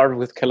 when they start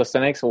with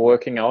calisthenics or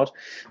working out,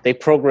 they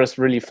progress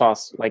really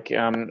fast. Like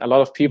a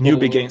lot of people,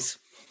 newbie gains.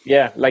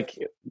 Yeah, like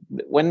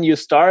when you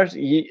start,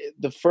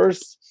 the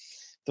first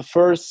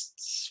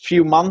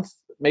few months,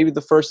 maybe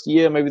the first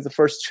year, maybe the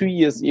first 2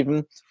 years,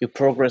 even, you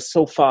progress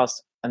so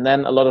fast, and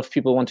then a lot of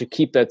people want to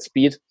keep that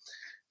speed,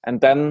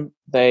 and then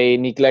they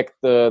neglect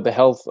the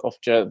health of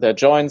their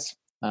joints,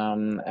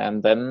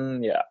 and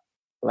then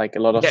like a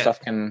lot of stuff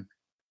can.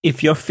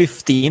 If you're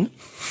 15,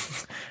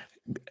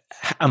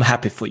 I'm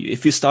happy for you.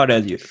 If you start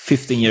at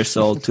 15 years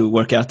old to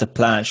work out the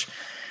planche,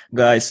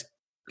 guys,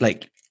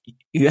 like,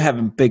 you have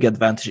a big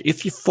advantage.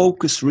 If you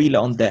focus really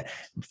on the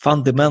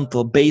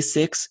fundamental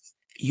basics,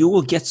 you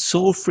will get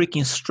so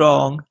freaking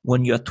strong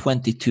when you're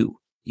 22.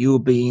 You will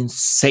be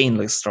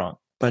insanely strong.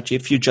 But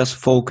if you just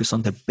focus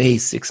on the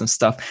basics and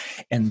stuff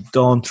and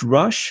don't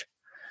rush,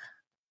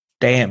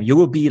 damn, you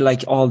will be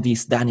like all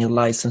these Daniel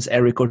Lysons,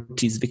 Eric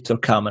Ortiz, Victor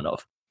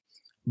Kamenov.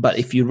 But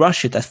if you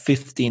rush it at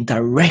 15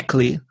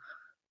 directly,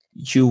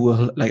 you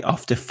will, like,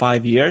 after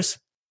 5 years,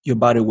 your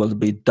body will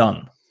be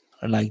done.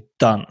 Like,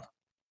 done.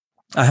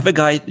 I have a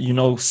guy,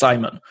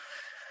 Simon.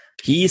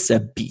 He is a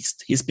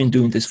beast. He's been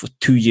doing this for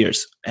 2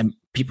 years, and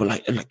people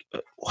like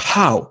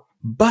how?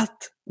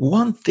 But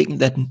one thing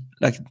that,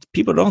 like,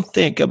 people don't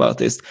think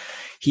about is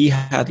he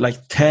had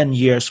like 10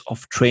 years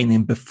of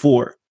training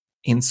before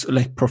in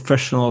like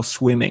professional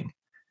swimming.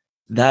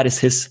 That is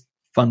his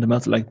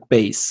fundamental, like,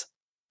 base.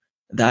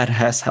 That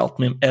has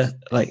helped him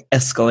like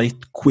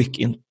escalate quick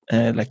in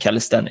like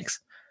calisthenics.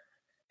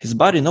 His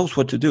body knows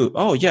what to do.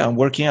 Oh yeah, I'm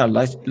working out.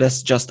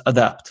 Let's just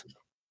adapt.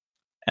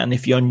 And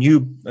if you're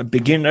a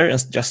beginner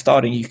and just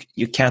starting,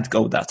 you can't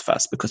go that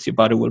fast because your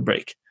body will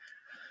break.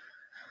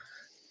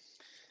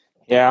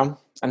 Yeah,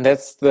 and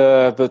that's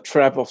the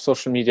trap of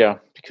social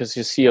media, because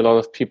you see a lot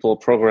of people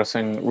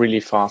progressing really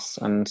fast,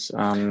 and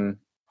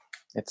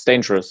it's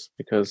dangerous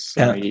because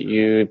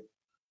you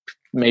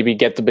maybe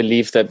get the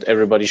belief that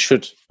everybody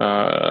should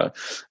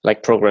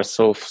like progress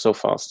so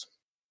fast.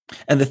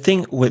 And the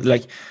thing with,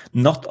 like,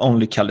 not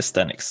only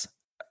calisthenics,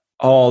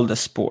 all the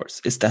sports,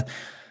 is that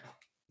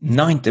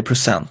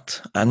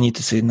 90%, I need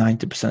to say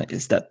 90%,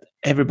 is that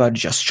everybody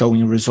just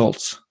showing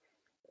results.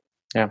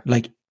 Yeah.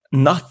 Like,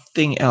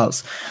 nothing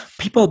else.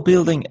 People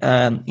building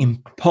an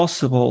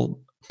impossible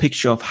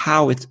picture of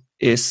how it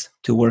is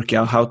to work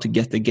out, how to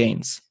get the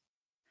gains.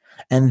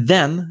 And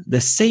then the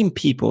same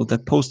people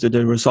that posted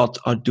the results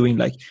are doing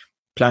like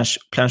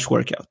planche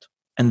workout.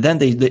 And then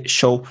they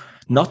show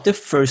not the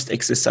first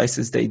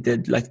exercises they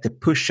did, like the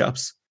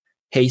push-ups.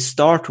 Hey,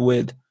 start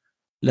with,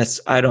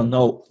 I don't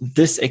know,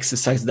 this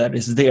exercise that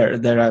is there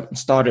that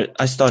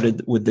I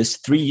started with this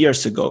 3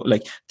 years ago,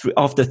 like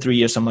after 3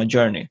 years of my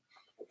journey.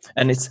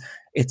 And it's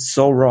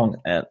so wrong.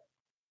 And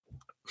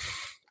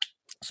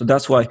so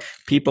that's why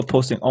people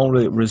posting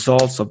only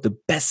results of the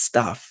best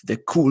stuff, the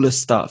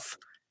coolest stuff,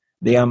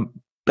 they are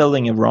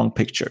building a wrong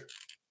picture.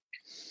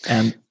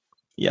 And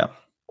yeah.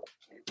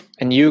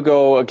 And you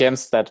go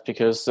against that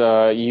because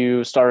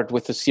you started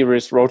with the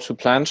series Road to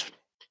Planche,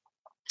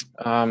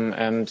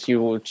 and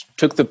you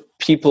took the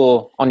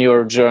people on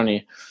your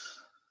journey.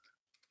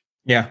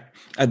 Yeah,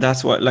 and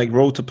that's what, like,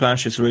 Road to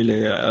Planche is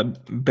really a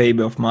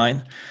baby of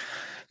mine.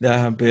 There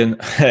have been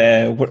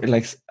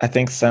like, I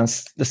think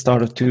since the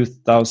start of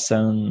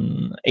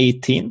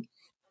 2018,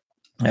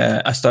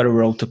 I started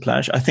Road to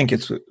Planche. I think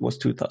it was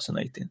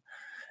 2018.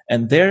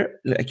 And there,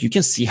 like, you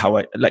can see how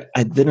I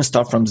didn't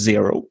start from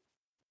zero.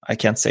 I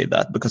can't say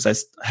that because I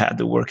had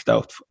worked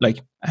out,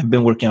 like, I've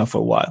been working out for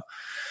a while.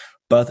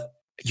 But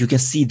you can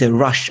see the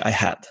rush I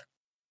had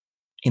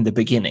in the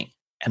beginning.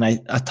 And I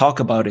talk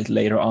about it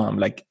later on. I'm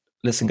like,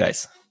 listen,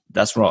 guys,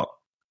 that's wrong.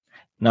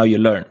 Now you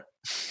learn.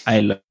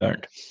 I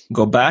learned.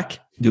 Go back,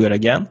 do it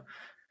again.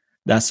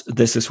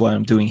 This is what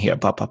I'm doing here,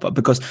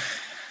 because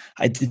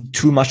I did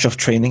too much of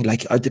training.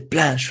 Like, I did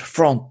planche,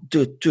 front,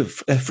 do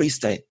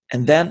freestyle,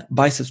 and then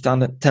biceps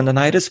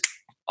tendonitis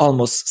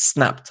almost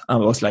snapped. I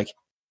was like,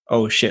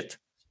 oh shit!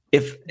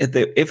 If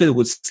it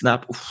would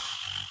snap,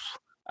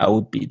 I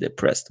would be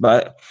depressed.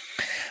 But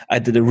I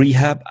did a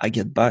rehab. I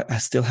get back. I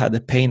still had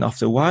the pain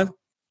after a while,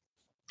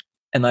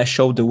 and I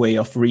showed the way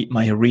of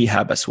my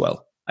rehab as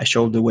well. I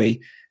showed the way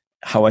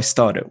how I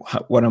started,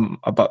 what I'm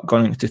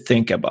going to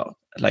think about,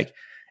 like,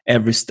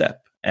 every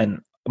step and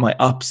my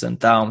ups and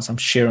downs. I'm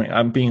sharing.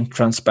 I'm being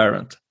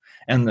transparent.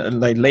 And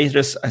like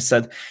later, I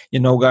said,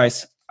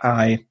 guys,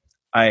 I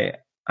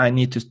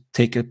need to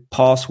take a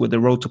pause with the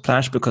Road to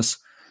Planche because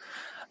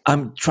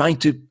I'm trying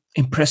to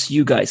impress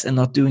you guys and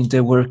not doing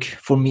the work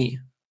for me.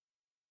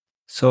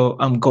 So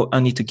I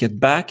need to get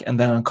back, and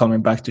then I'm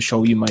coming back to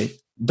show you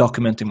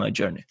documenting my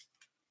journey.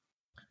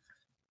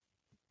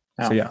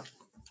 Yeah. So yeah.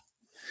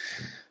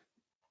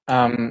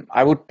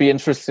 I would be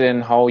interested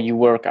in how you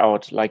work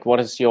out. Like, what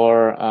is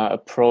your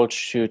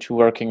approach to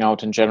working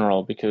out in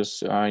general?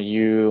 Because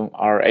you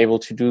are able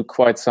to do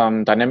quite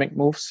some dynamic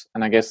moves,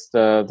 and I guess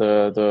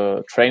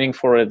the training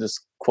for it is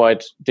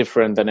quite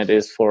different than it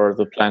is for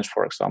the planche,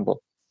 for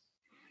example.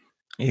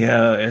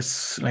 Yeah,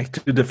 it's like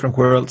two different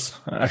worlds,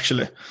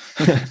 actually.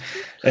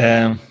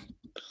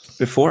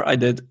 Before I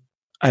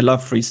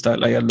love freestyle.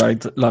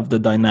 Like, love the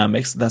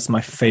dynamics. That's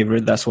my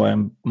favorite. That's why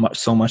I'm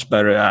so much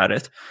better at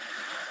it.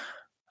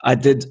 I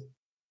did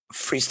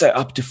freestyle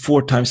up to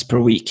 4 times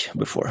per week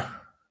before,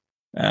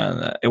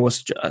 and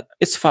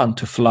it's fun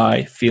to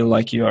fly, feel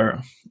like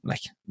you're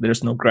like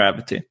there's no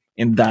gravity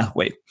in that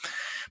way.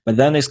 But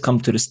then it's come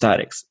to the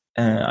statics.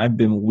 I've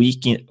been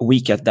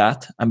weak at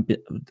that.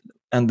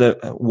 And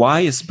the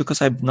why is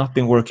because I've not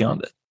been working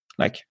on it.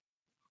 Like,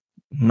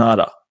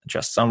 nada,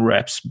 just some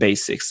reps,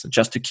 basics,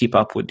 just to keep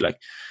up with like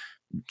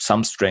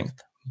some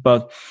strength.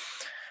 But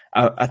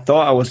I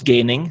thought I was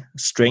gaining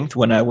strength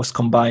when I was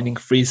combining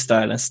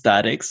freestyle and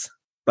statics.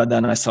 But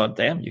then I saw,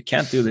 damn, you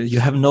can't do this. You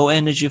have no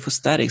energy for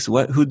statics.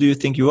 Who do you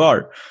think you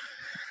are?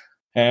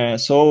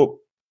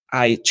 So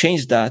I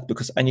changed that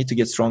because I need to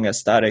get strong at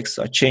statics.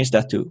 So I changed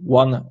that to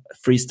 1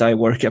 freestyle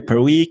workout per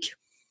week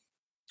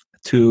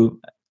to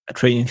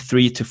training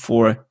 3 to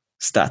 4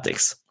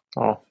 statics.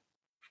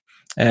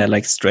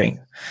 Like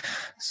strength.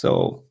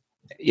 So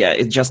yeah,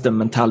 it's just the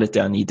mentality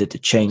I needed to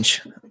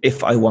change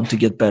if I want to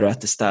get better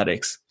at the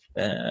statics.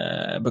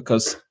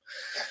 Because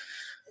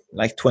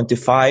like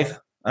 25,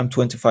 I'm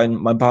 25.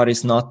 My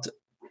body's not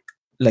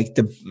like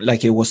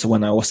it was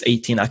when I was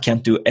 18. I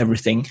can't do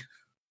everything.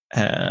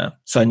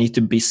 So I need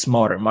to be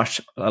smarter,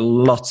 a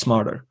lot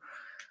smarter.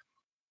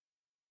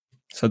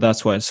 So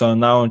that's why. So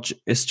now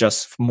it's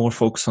just more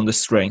focus on the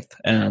strength,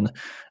 and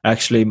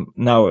actually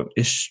now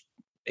is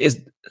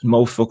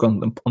more focus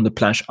on the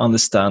planche,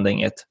 understanding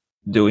it,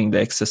 doing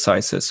the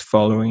exercises,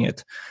 following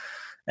it,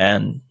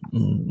 and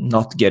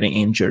not getting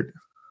injured.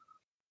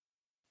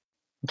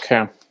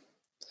 Okay.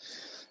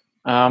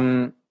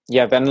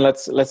 Yeah. Then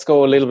let's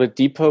go a little bit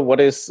deeper. What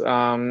is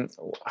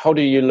how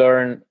do you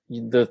learn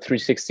the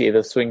 360,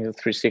 the swing the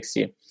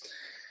 360?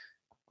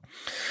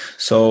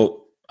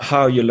 So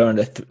how you learn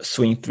the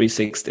swing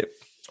 360?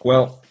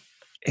 Well,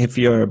 if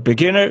you're a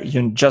beginner,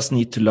 you just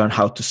need to learn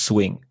how to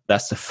swing.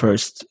 That's the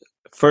first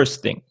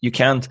thing. You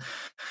can't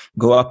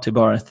go up to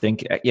bar and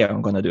think, yeah,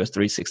 I'm going to do a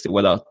 360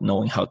 without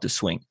knowing how to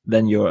swing.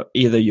 Then you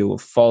will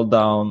fall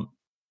down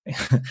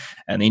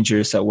and injure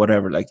yourself,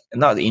 whatever. Like,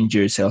 not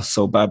injure yourself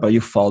so bad, but you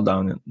fall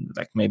down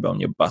like maybe on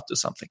your butt or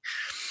something.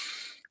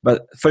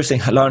 But first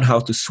thing, learn how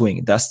to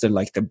swing. That's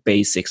the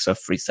basics of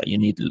freestyle. You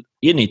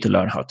need to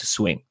learn how to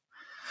swing.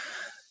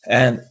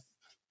 And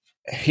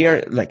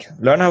here, like,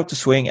 learn how to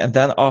swing, and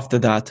then after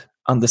that,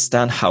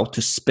 understand how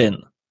to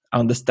spin.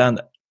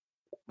 Understand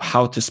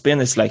how to spin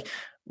is like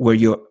where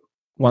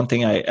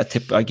a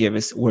tip I give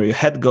is where your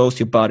head goes,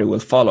 your body will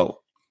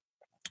follow.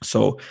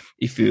 So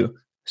if you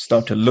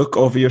start to look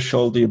over your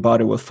shoulder, your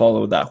body will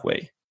follow that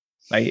way.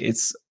 Like,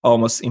 it's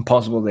almost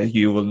impossible that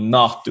you will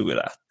not do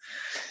that.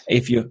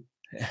 If your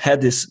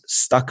head is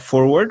stuck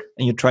forward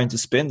and you're trying to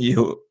spin,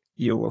 you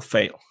will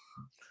fail.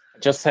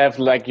 Just have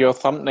like your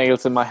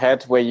thumbnails in my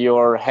head where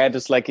your head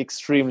is like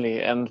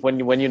extremely, and when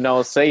you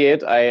now say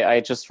it, I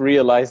just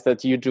realized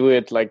that you do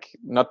it like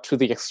not to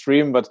the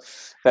extreme, but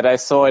that I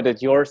saw it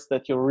at yours,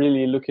 that you're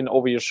really looking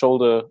over your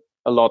shoulder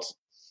a lot.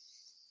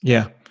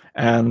 Yeah,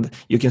 and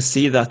you can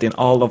see that in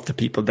all of the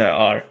people that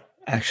are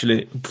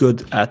actually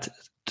good at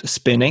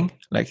spinning,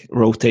 like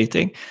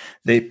rotating,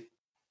 they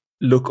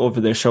look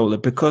over their shoulder,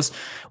 because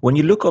when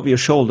you look over your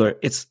shoulder,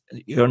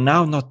 you're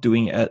now not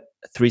doing a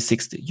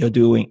 360, you're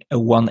doing a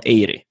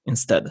 180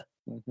 instead.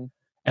 Mm-hmm.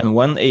 And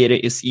 180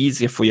 is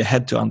easier for your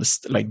head to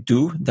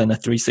do than a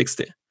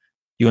 360.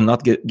 You will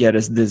not get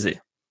as dizzy.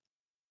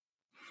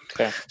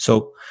 Okay.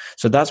 So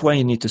that's why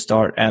you need to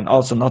start, and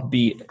also not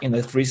be in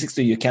a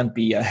 360. You can't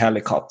be a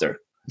helicopter.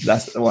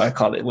 That's what I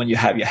call it. When you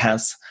have your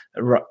hands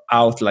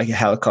out like a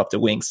helicopter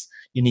wings,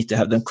 you need to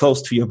have them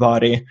close to your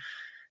body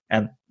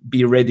and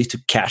be ready to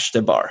catch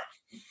the bar.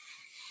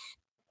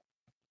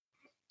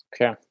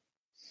 Okay.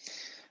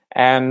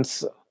 And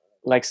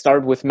like,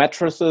 start with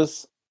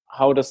mattresses.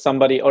 How does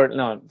somebody, or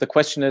no, the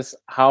question is,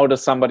 how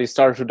does somebody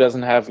start who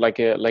doesn't have like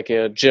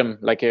a gym,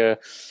 like a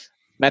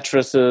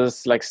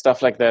mattresses, like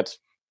stuff like that?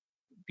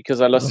 Because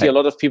I see a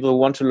lot of people who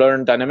want to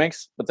learn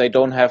dynamics, but they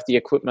don't have the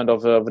equipment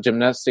of a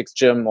gymnastics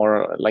gym,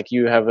 or like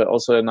you have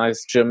also a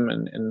nice gym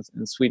in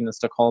Sweden, in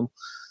Stockholm.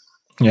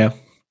 Yeah.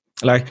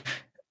 Like,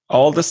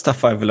 all the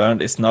stuff I've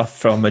learned is not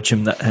from a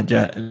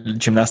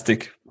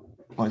gymnastic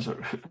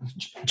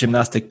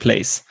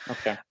place.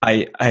 Okay.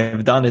 I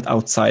have done it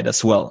outside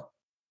as well.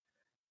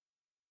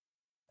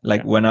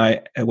 Like,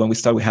 okay. When we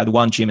started, we had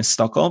one gym in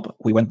Stockholm.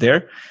 We went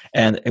there,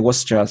 and it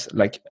was just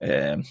like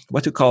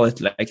what do you call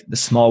it? Like the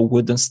small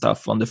wooden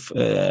stuff on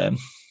the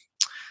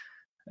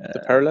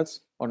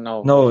parallels, or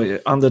no? No,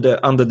 under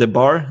the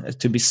bar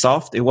to be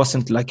soft. It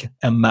wasn't like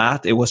a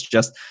mat. It was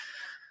just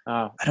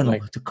I don't know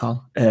what to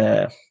call.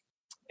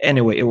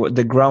 anyway,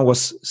 the ground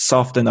was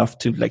soft enough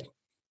to like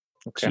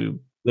to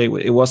play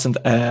with. It wasn't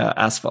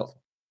asphalt.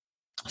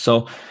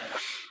 So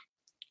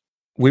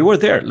we were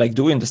there, like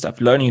doing the stuff,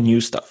 learning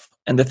new stuff.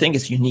 And the thing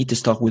is, you need to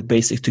start with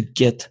basics to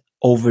get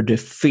over the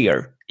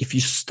fear. If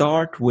you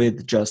start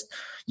with just,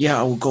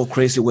 I will go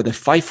crazy with a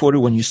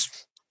 540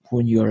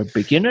 when you're a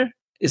beginner,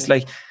 it's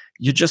like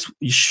you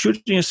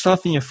shooting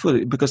yourself in your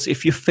foot, because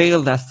if you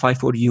fail that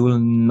 540, you will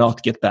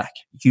not get back.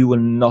 You will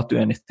not do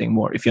anything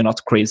more if you're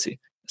not crazy.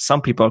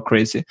 Some people are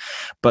crazy,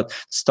 but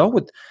start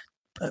with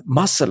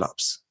muscle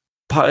ups,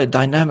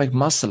 dynamic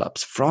muscle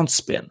ups, front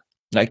spin,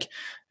 like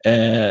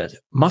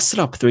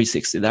muscle up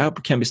 360.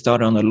 That can be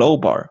started on a low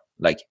bar.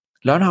 Like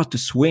learn how to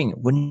swing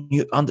when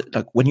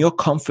you're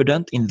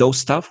confident in those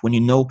stuff. When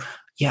you know,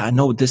 I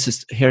know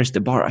here's the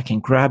bar. I can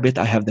grab it.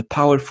 I have the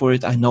power for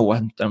it. I know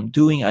what I'm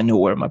doing. I know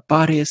where my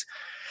body is.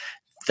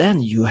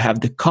 Then you have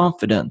the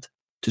confidence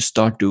to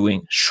start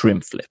doing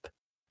shrimp flip.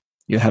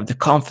 You have the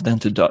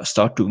confidence to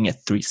start doing a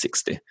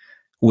 360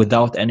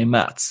 without any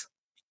mats,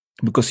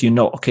 because you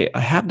know, okay, I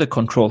have the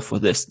control for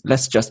this.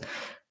 Let's just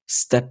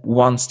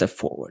one step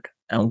forward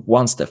and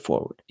one step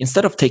forward.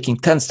 Instead of taking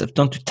 10 steps,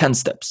 don't do 10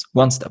 steps.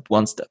 One step.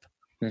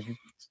 Mm-hmm.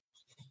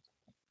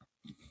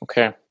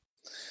 Okay.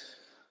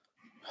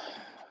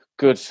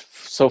 Good.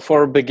 So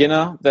for a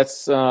beginner,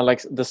 that's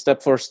like the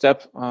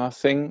step-for-step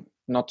thing,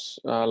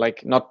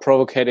 not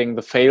provocating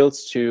the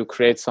fails to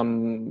create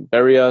some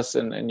barriers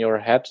in your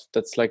head.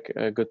 That's like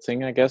a good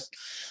thing, I guess.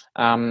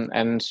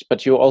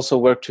 But you also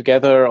work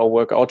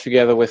out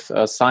together with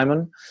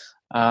Simon,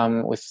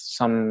 with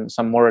some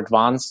more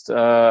advanced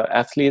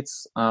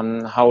athletes.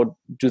 How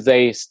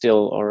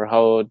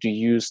do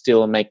you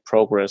still make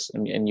progress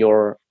in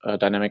your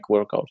dynamic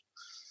workout?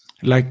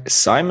 Like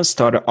Simon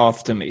started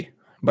after me,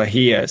 but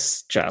he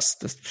is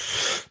just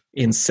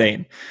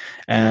insane.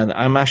 And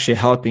I'm actually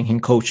helping him,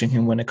 coaching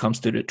him when it comes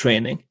to the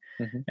training.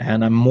 Mm-hmm.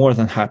 And I'm more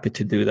than happy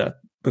to do that,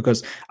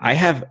 because I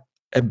have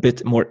a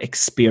bit more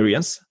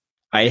experience.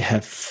 I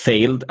have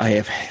failed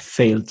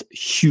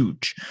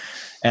huge.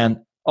 And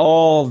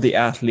all the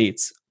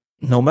athletes,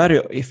 no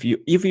matter if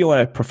you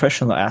are a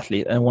professional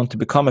athlete and want to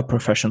become a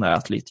professional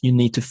athlete, you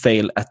need to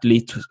fail at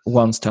least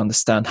once to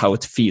understand how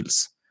it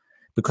feels.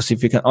 Because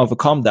if you can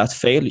overcome that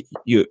fail,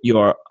 you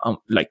are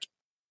like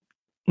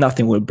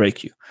nothing will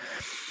break you.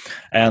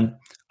 And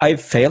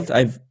I've failed.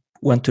 I've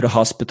went to the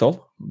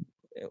hospital.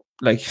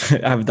 Like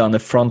I've done a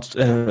front,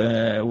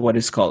 what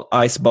is called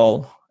ice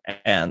ball,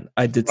 and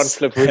I did front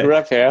flip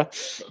regrab. Yeah,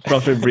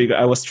 front flip regrab.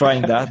 I was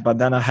trying that, but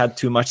then I had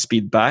too much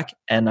speed back,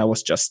 and I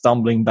was just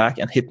stumbling back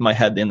and hit my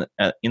head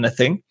in a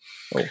thing.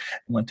 Oh.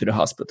 Went to the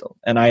hospital,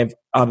 and I have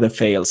other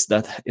fails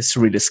that is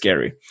really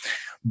scary,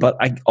 but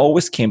I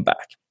always came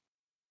back.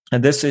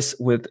 And this is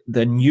with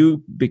the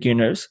new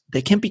beginners.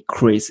 They can be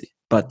crazy,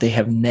 but they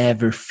have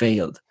never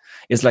failed.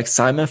 It's like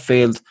Simon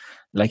failed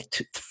like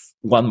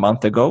 1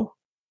 month ago,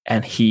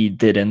 and he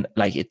didn't,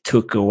 like it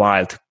took a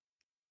while to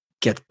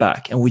get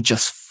back. And we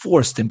just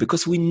forced him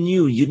because we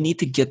knew you need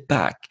to get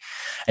back.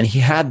 And he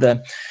had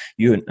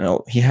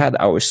he had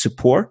our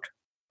support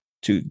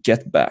to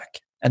get back.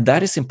 And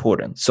that is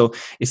important. So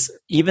it's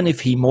even if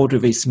he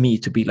motivates me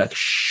to be like,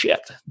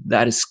 shit,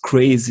 that is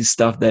crazy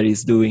stuff that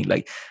he's doing.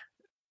 Like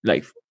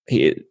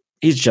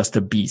he's just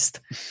a beast.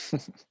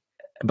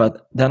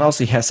 But then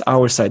also he has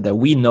our side that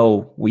we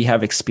know we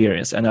have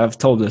experience. And I've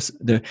told us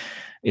that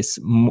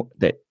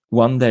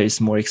one that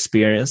is more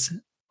experienced,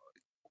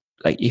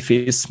 like if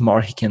he is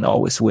smart, he can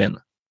always win.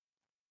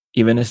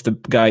 Even if the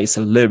guy is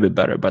a little bit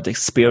better, but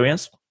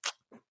experience,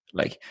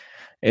 like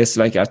it's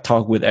like I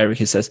talk with Eric,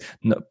 he says,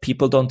 no,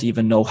 people don't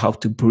even know how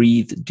to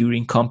breathe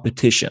during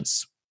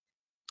competitions.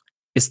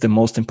 It's the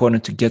most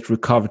important to get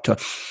recovered,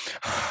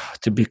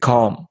 to be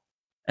calm.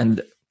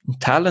 And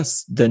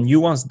talents, the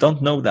new ones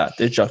don't know that.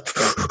 They're just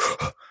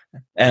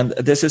and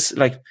this is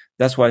like,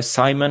 that's why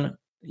Simon,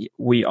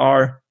 we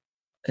are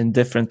in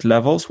different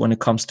levels when it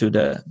comes to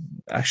the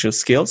actual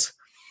skills.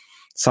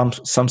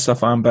 Some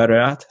stuff I'm better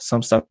at,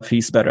 some stuff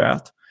he's better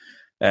at.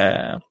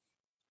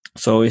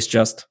 So it's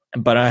just,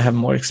 but I have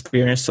more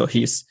experience, so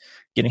he's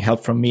getting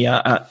help from me,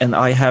 and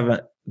I have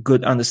a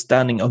good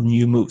understanding of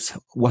new moves,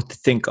 what to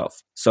think of.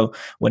 So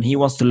when he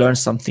wants to learn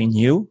something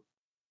new,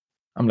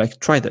 I'm like,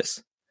 try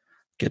this.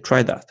 Okay,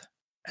 try that.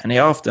 And he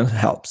often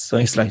helps. So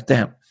he's like,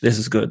 damn, this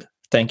is good.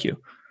 Thank you.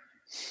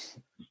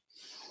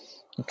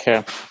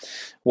 Okay.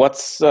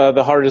 What's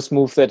the hardest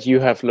move that you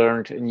have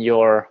learned in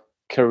your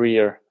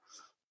career?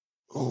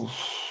 Oh,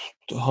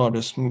 the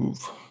hardest move.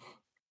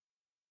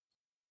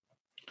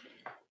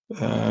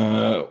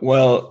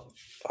 Well,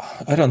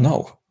 I don't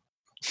know.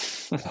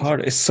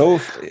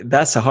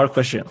 That's a hard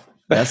question.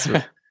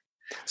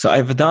 So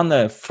I've done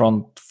a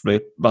front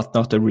flip, but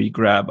not a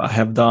regrab. I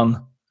have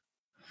done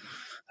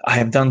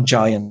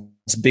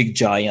giants, big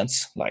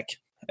giants, like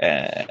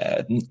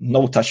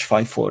no touch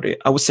 540.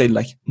 I would say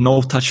like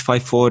no touch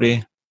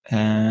 540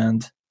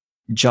 and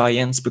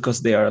giants,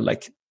 because they are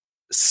like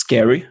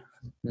scary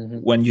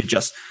when you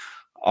just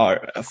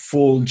are a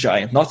full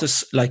giant, not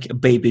as like a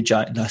baby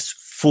giant, that's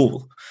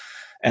full.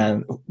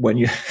 And when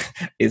you,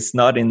 it's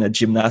not in a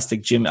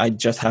gymnastic gym. I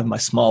just have my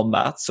small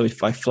mat. So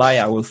if I fly,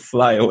 I will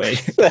fly away.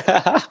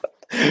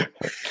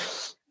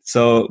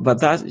 So, but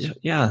that's it.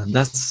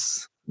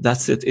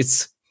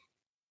 It's,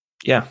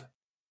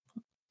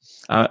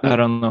 I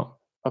don't know.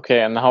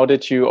 Okay, and how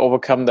did you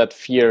overcome that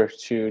fear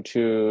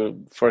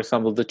to, for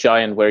example, the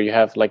giant, where you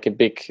have like a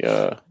big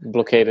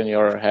blockade in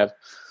your head?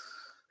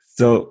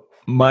 So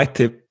my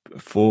tip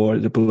for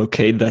the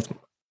blockade that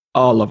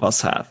all of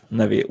us have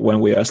when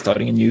we are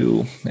starting a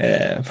new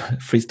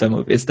freestyle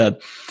move is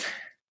that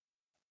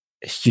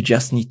you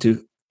just need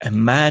to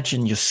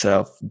imagine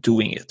yourself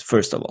doing it.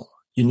 First of all,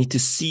 you need to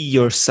see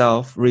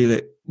yourself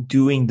really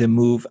doing the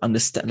move,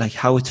 understand like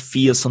how it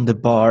feels on the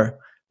bar,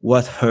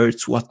 what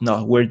hurts, what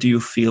not, where do you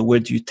feel, where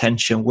do you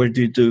tension, where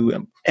do you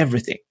do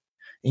everything.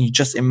 And you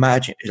just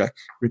imagine, like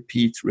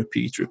repeat.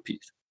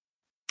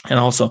 And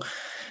also,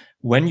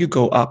 when you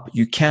go up,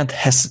 you can't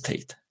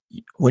hesitate.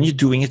 When you're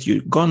doing it,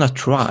 you're gonna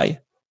try.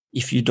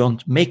 If you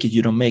don't make it,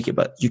 you don't make it,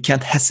 but you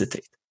can't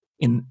hesitate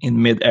in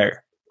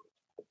midair.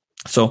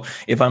 So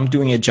if I'm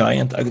doing a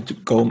giant, I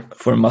go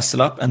for a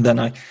muscle up and then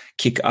I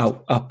kick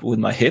up with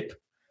my hip.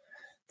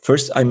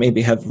 First, I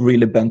maybe have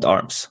really bent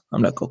arms.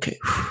 I'm like, okay,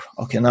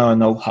 now I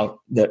know how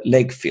the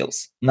leg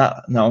feels.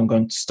 Now I'm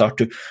going to start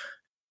to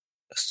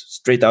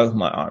straight out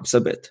my arms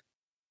a bit.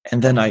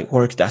 And then I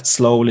work that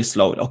slowly.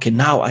 Okay,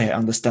 now I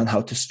understand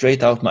how to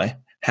straight out my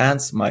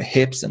hands, my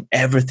hips, and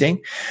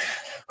everything.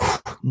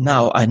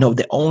 Now I know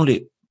the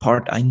only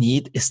part I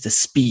need is the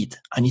speed.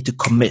 I need to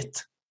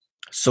commit.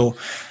 So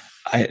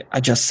I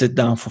just sit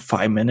down for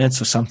 5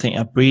 minutes or something.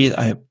 I breathe.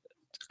 I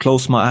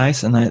close my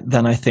eyes and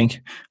then I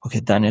think,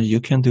 okay, Daniel,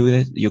 you can do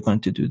it. You're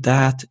going to do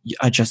that.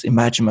 I just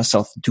imagine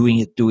myself doing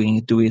it.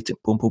 Boom,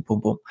 boom, boom,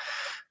 boom.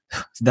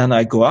 Then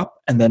I go up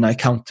and then I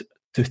count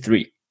to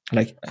 3,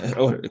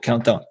 or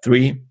count down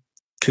 3,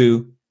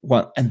 2,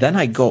 1. And then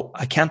I go.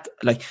 I can't,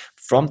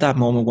 from that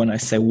moment when I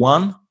say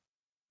 1,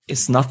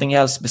 it's nothing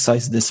else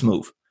besides this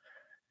move.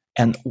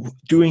 And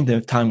during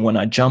the time when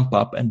I jump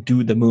up and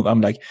do the move,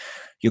 I'm like,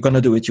 you're going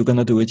to do it. You're going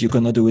to do it. You're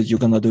going to do it. You're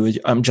going to do it.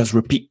 I'm just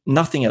repeat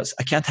nothing else.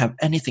 I can't have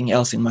anything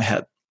else in my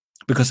head,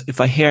 because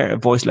if I hear a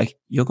voice like,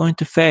 you're going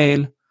to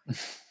fail,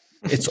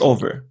 it's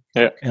over.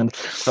 Yeah. And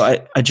so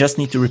I just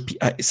need to repeat.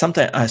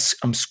 Sometimes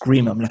I'm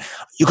screaming. I'm like,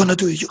 you're going to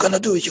do it. You're going to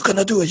do it. You're going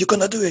to do it. You're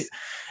going to do it.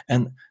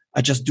 And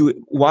I just do it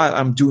while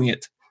I'm doing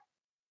it,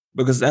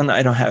 because then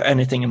I don't have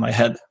anything in my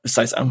head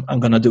besides I'm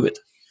going to do it.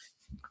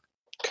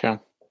 Okay.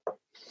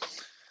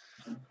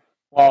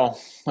 Wow.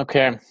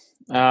 Okay.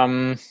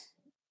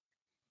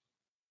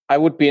 I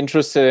would be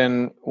interested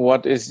in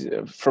what is,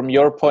 from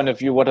your point of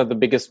view, what are the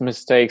biggest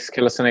mistakes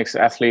calisthenics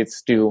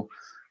athletes do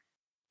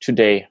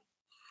today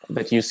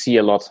that you see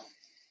a lot?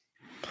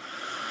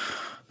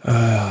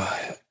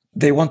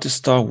 They want to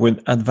start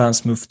with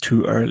advanced move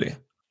too early.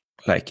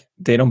 Like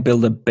they don't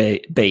build a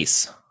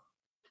base.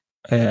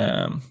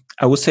 I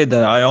would say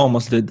that I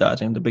almost did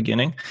that in the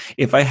beginning.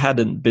 If I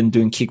hadn't been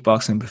doing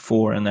kickboxing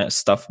before and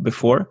stuff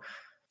before,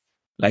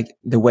 like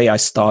the way I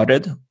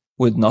started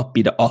would not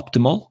be the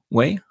optimal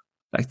way,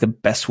 like the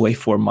best way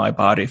for my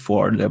body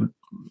for the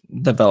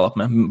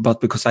development.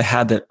 But because I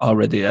had it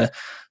already, I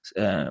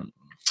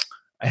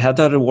had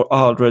that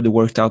already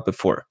worked out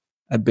before.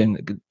 I've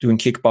been doing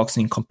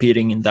kickboxing,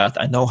 competing in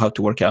that. I know how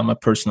to work out. I'm a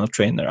personal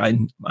trainer.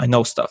 I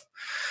know stuff.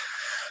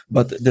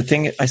 But the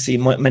thing I see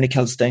many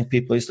calisthenic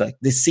people is like,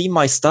 they see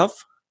my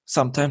stuff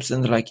sometimes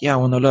and they're like, yeah, I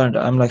want to learn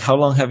that. I'm like, how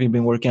long have you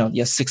been working out?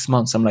 Yes, 6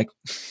 months. I'm like,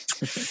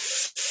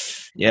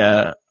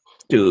 yeah,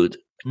 dude,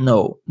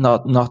 no,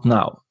 not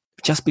now.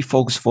 Just be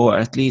focused for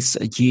at least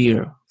a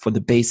year for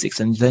the basics,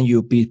 and then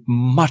you'll be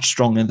much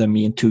stronger than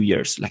me in 2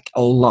 years, like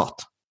a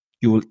lot.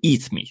 You will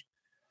eat me.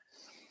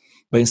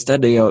 But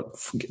instead, they are,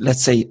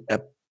 let's say,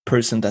 a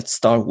person that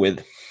start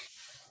with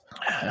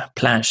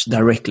planche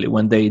directly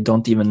when they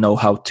don't even know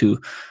how to,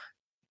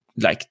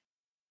 like,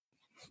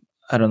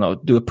 I don't know,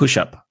 do a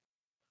push-up.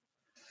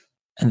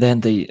 And then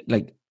they,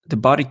 like, the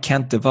body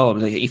can't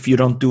develop. Like, if you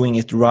don't doing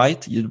it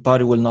right, your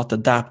body will not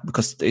adapt,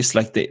 because it's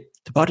like the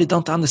body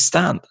don't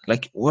understand,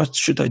 like, what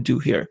should I do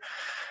here?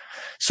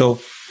 So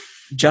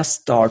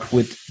just start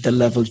with the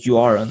level you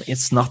are on.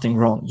 It's nothing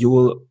wrong. You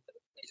will,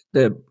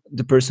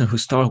 the person who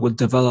start will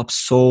develop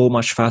so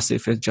much faster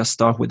if you just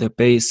start with the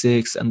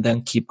basics and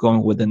then keep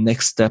going with the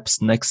next step.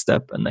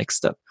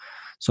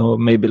 So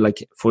maybe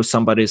like for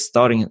somebody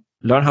starting,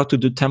 learn how to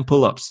do 10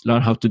 pull-ups,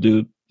 learn how to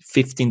do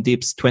 15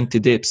 dips, 20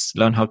 dips,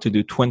 learn how to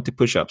do 20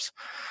 push-ups,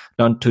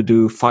 learn to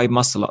do 5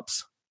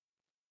 muscle-ups.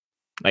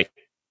 Like,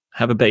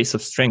 have a base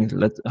of strength.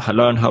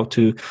 Learn how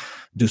to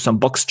do some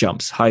box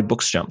jumps, high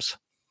box jumps,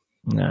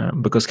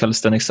 because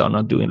calisthenics are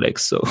not doing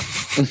legs. So,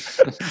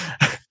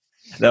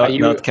 do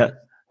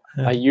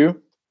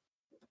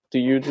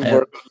you do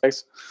work on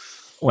legs?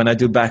 When I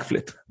do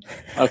backflip.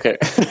 Okay.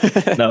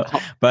 No,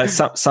 but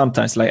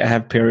sometimes, like, I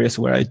have periods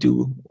where I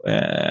do,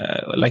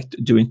 like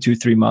during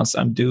 2-3 months,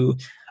 I do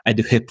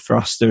hip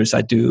thrusters,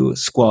 I do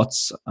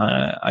squats,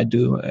 I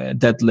do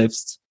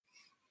deadlifts,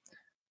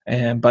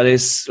 but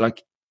it's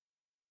like,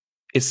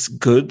 it's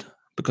good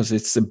because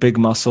it's a big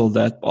muscle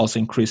that also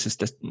increases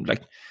the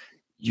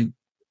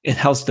it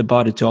helps the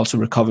body to also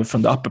recover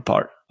from the upper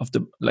part of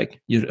the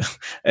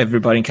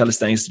everybody in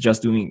calisthenics is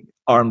just doing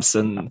arms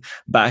and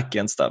back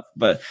and stuff,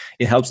 but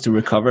it helps to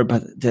recover.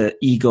 But the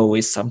ego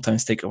is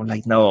sometimes taking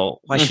like, no,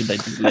 why should I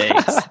do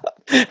legs?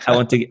 I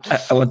want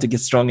to get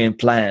strong in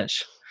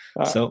planche.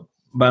 So,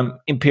 but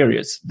in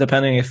periods,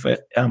 depending if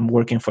I'm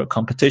working for a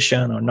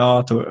competition or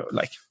not, or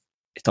like,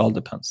 it all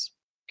depends.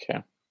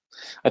 Okay.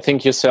 I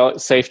think you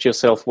saved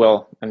yourself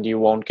well, and you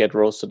won't get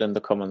roasted in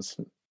the comments.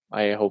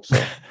 I hope so.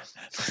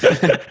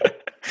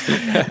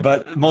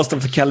 But most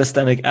of the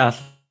calisthenic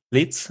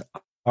athletes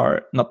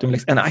are not doing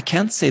legs, and I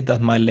can't say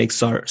that my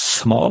legs are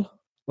small.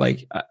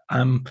 Like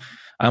I'm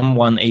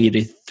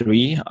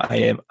 183.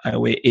 I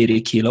weigh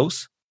 80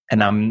 kilos,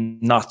 and I'm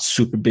not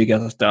super big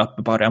at the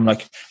upper body. I'm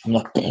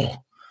not,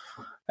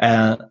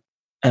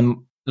 and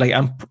like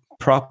I'm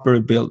proper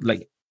built.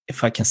 Like,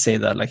 if I can say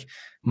that, like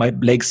my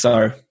legs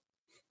are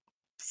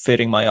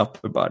fitting my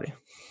upper body.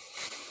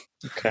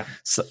 Okay.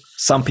 So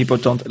some people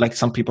don't, like,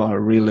 some people are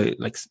really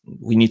like,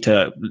 we need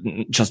to,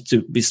 just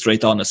to be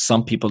straight honest,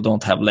 some people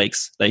don't have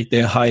legs. Like,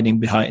 they're hiding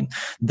behind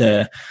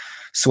the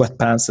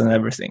sweatpants and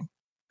everything,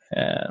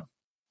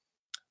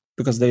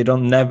 because they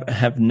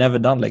have never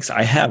done legs.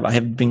 I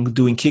have been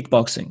doing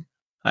kickboxing.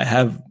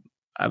 I've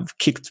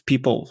kicked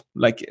people,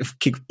 like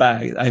kicked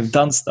back. I've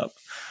done stuff,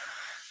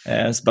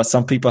 but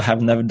some people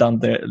have never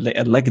done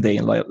a leg day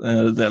in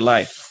their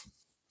life.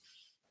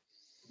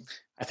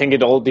 I think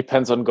it all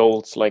depends on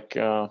goals. Like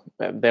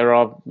there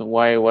are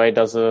why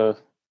does a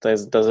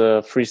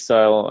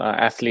freestyle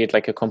athlete,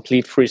 like a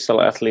complete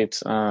freestyle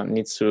athlete,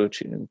 needs to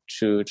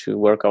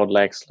work out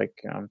legs,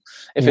 like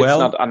if it's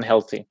not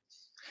unhealthy.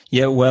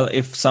 Yeah, well,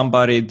 if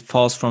somebody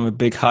falls from a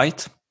big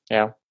height,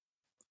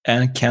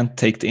 and can't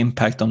take the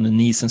impact on the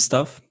knees and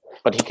stuff,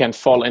 but he can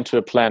fall into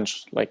a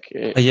planche, like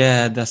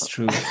yeah, that's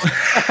true.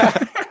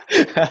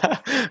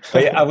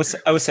 But yeah, I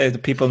would say the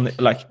people,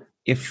 like,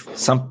 if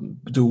some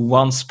do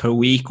once per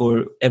week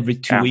or every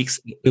 2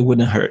 weeks, it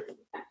wouldn't hurt.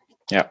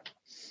 Yeah,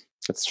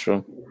 that's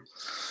true.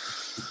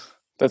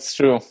 That's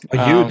true.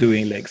 Are you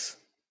doing legs?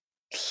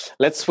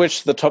 Let's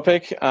switch the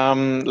topic.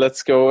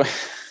 Let's go.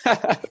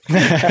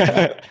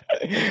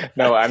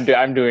 No,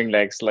 I'm doing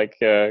legs. Like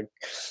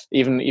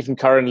even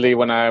currently,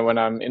 when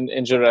I'm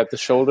injured at the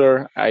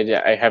shoulder,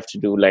 I have to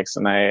do legs,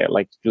 and I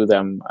like to do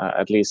them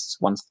at least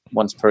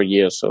once per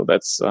year. So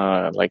that's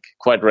like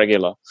quite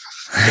regular.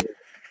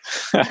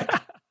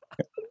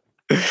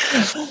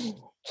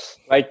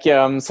 Like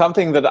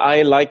something that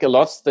I like a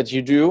lot that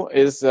you do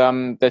is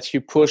that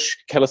you push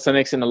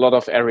calisthenics in a lot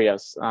of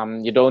areas.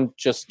 You don't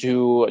just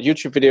do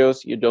YouTube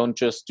videos. You don't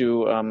just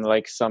do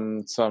like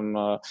some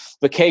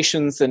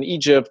vacations in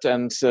Egypt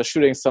and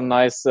shooting some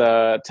nice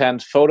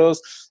tent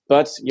photos.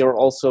 But you're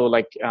also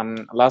like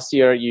last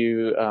year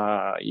you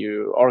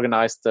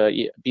organized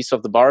the Beast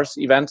of the Bars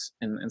event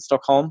in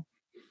Stockholm,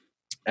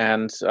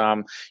 and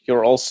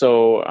you're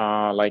also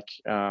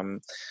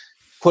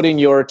putting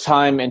your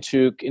time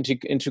into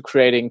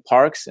creating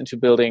parks, into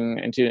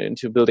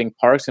building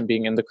parks, and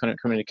being in the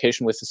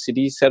communication with the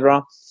city,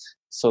 etc.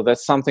 So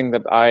that's something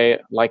that I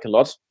like a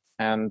lot,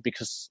 and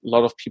because a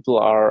lot of people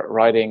are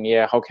writing,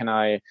 how can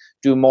I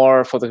do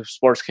more for the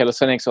sports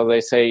calisthenics? Or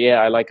they say,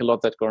 I like a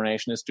lot that Gore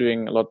Nation is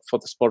doing a lot for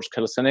the sports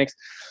calisthenics.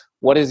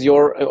 What is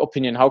your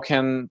opinion? How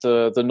can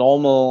the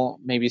normal,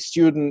 maybe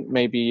student,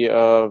 maybe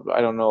I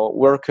don't know,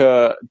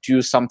 worker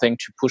do something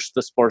to push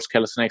the sports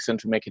calisthenics and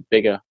to make it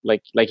bigger,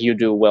 like you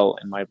do well,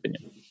 in my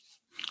opinion?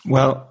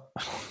 Well,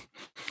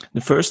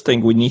 the first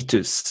thing we need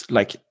to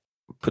like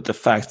put the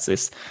facts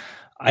is,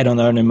 I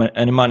don't earn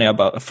any money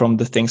from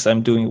the things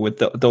I'm doing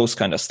with those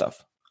kind of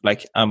stuff.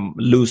 Like, I'm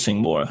losing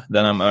more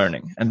than I'm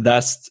earning, and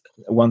that's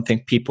one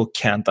thing people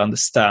can't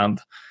understand.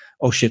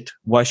 Oh shit,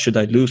 why should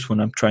I lose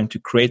when I'm trying to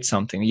create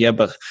something? Yeah,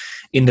 but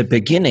in the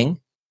beginning,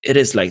 it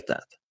is like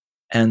that.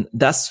 And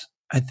that's,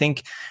 I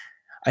think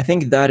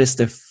that is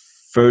the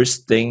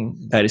first thing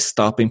that is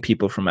stopping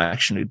people from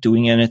actually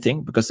doing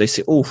anything, because they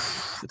say, oh,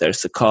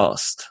 there's a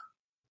cost.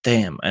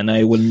 Damn, and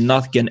I will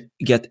not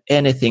get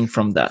anything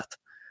from that.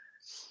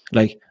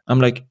 Like, I'm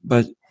like,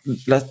 but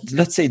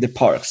let's say the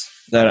parks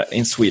that are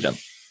in Sweden.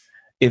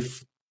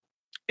 If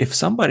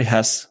somebody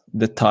has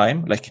the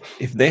time, like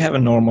if they have a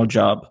normal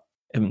job,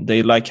 and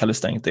they like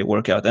calisthenics, they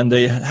work out, and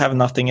they have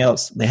nothing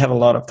else, they have a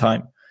lot of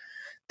time,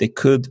 they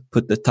could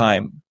put the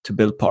time to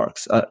build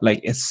parks.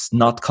 Like, it's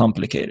not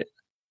complicated.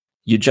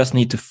 You just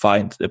need to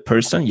find the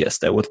person. Yes,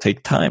 that will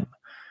take time,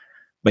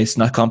 but it's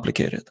not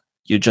complicated.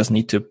 You just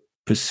need to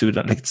pursue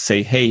that. Like,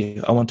 say, hey,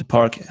 I want to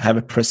park, have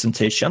a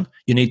presentation.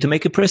 You need to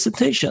make a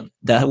presentation.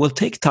 That will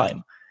take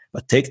time,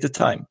 but take the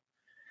time.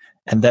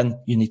 And then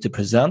you need to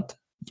present.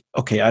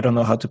 Okay, I don't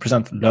know how to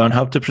present. Learn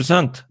how to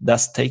present.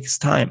 That takes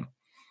time.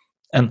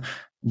 And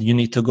you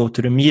need to go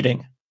to the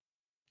meeting.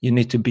 You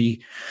need to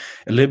be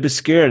a little bit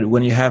scared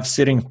when you have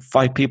sitting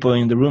 5 people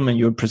in the room and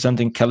you're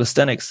presenting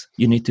calisthenics.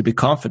 You need to be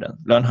confident.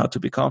 Learn how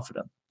to be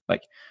confident.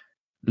 Like,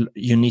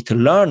 you need to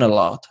learn a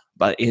lot,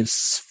 but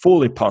it's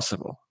fully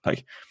possible.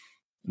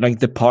 Like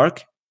the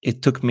park,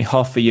 it took me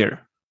half a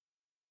year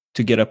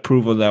to get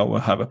approval that I will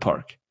have a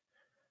park.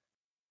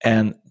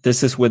 And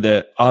this is with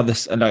the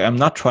others. Like, I'm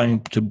not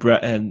trying to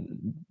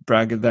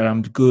brag that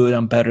I'm good,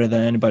 I'm better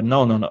than anybody.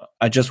 No.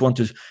 I just want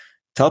to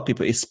tell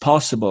people it's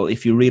possible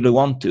if you really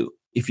want to.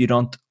 If you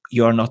don't,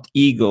 you are not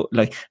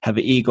have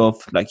an ego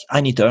of like,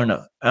 I need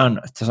to earn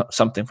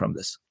something from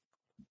this.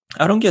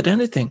 I don't get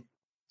anything.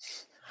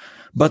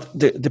 But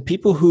the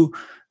people who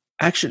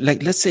actually,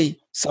 like, let's say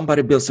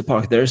somebody builds a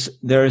park. There's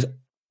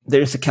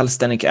a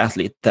calisthenic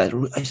athlete that,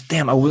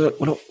 damn, I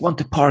will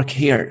want a park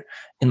here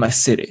in my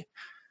city.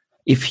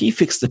 If he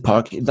fixed the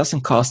park, it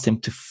doesn't cost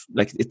him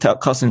it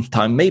costs him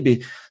time,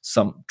 maybe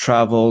some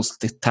travels,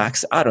 the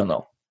tax, I don't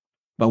know.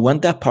 But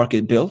when that park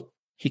is built,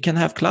 he can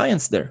have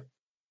clients there.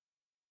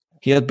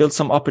 He had built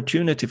some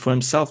opportunity for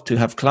himself to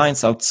have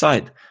clients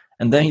outside.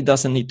 And then he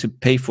doesn't need to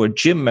pay for a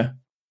gym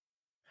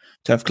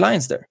to have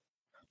clients there.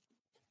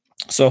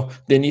 So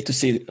they need to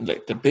see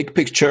like the big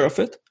picture of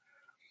it,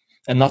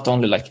 and not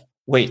only like,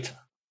 wait,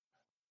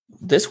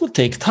 this will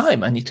take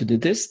time. I need to do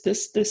this,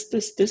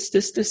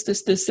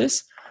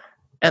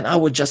 and I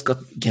would just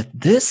get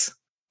this.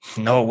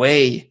 No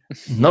way.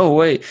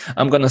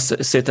 I'm gonna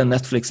sit on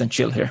Netflix and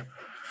chill here.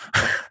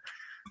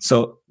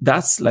 So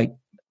that's like,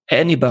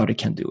 anybody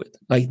can do it.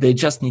 Like, they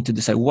just need to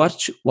decide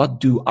what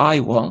do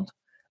I want,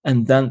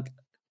 and then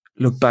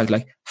look back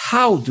like,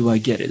 how do I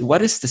get it?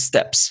 What is the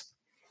steps?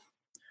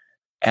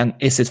 And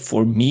is it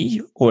for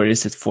me or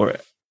is it for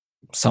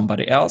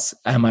somebody else?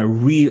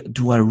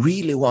 Do I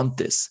really want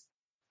this?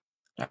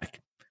 Like,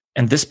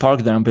 and this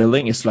park that I'm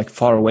building is like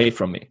far away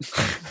from me.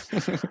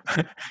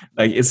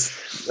 Like, it's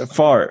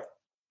far,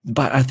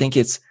 but I think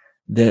it's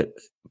the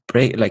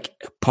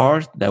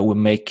part that will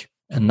make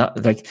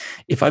like,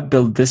 if I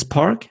build this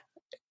park,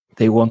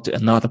 they want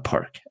another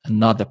park,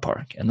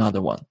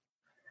 another one.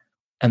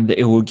 And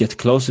it will get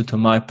closer to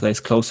my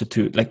place, closer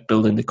to like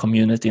building the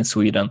community in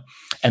Sweden.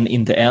 And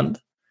in the end,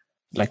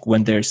 like,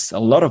 when there's a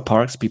lot of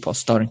parks, people are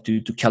starting to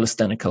do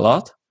calisthenics a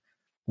lot.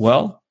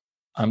 Well,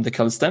 I'm the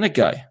calisthenic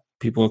guy.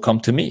 People will come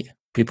to me.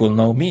 People will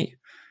know me.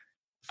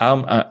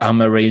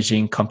 I'm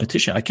arranging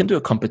competition. I can do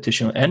a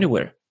competition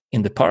anywhere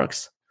in the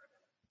parks.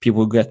 People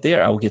will get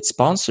there. I will get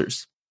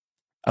sponsors.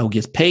 I will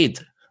get paid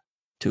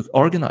to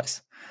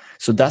organize.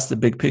 So that's the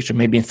big picture,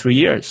 maybe in 3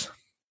 years.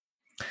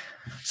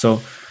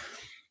 So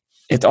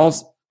it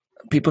also,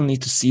 people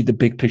need to see the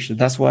big picture.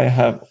 That's why I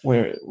have,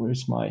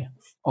 where's my,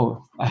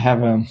 I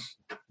have,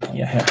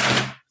 here.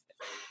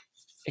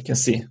 You can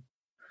see.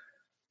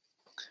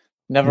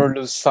 Never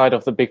lose sight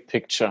of the big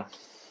picture.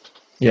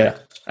 Yeah,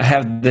 I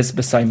have this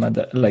beside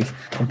my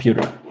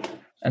computer,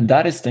 and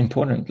that is the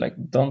important. Like,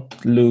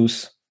 don't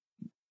lose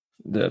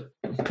the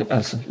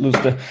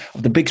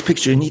big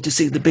picture. You need to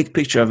see the big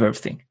picture of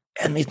everything,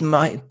 and it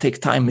might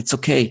take time. It's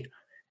okay.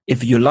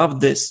 If you love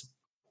this,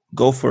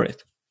 go for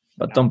it,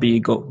 but don't be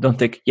ego. Don't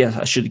think, yes,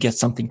 I should get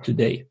something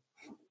today.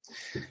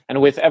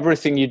 And with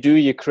everything you do,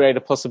 you create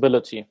a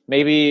possibility.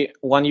 Maybe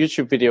one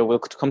YouTube video will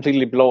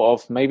completely blow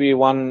off. Maybe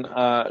one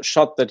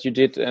shot that you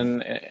did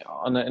in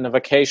a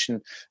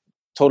vacation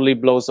totally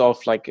blows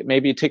off. Like,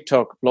 maybe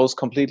TikTok blows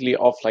completely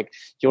off. Like,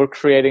 you're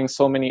creating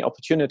so many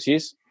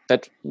opportunities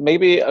that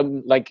maybe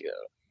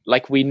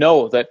like we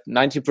know that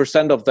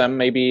 90% of them,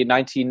 maybe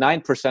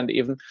 99%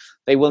 even,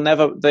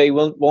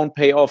 won't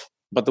pay off.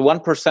 But the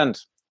 1%.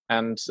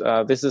 And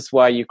this is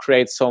why you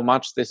create so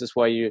much. This is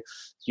why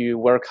you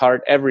work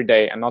hard every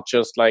day, and not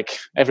just like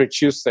every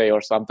Tuesday or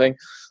something.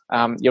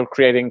 You're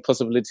creating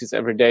possibilities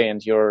every day,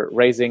 and you're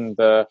raising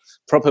the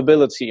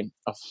probability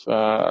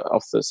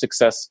of the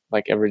success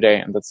like every day.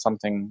 And that's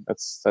something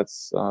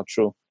that's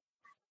true.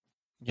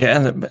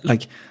 Yeah, and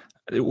like,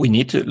 we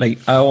need to, like,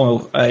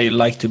 I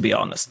like to be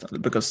honest,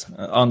 because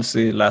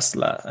honesty lasts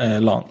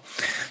long.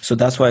 So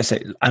that's why I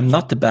say I'm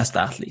not the best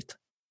athlete.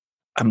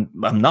 I'm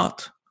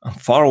not. I'm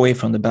far away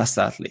from the best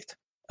athlete.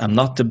 I'm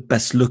not the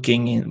best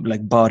looking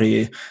like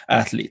body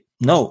athlete.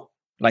 No,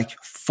 like,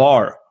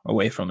 far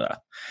away from that.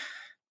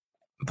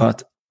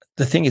 But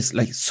the thing is,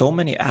 like, so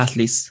many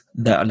athletes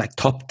that are like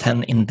top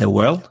 10 in the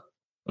world,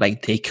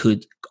 like, they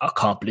could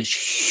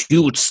accomplish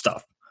huge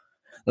stuff,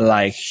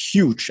 like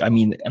huge. I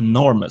mean,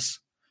 enormous.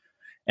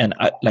 And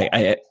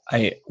I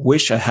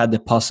wish I had the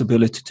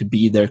possibility to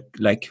be their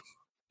like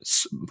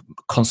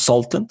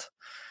consultant.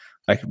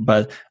 Like,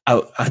 but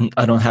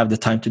I don't have the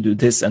time to do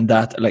this and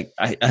that. Like,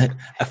 I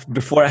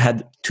before I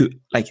had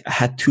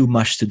too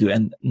much to do,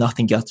 and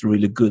nothing got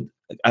really good.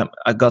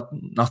 I got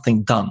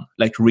nothing done,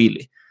 like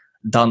really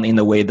done in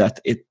a way that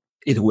it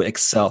will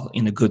excel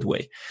in a good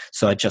way.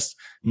 So I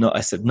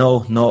said,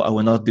 no, I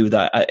will not do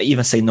that. I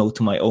even say no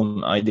to my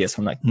own ideas.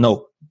 I'm like,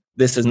 no,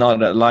 this is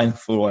not a line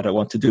for what I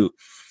want to do.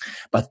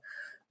 But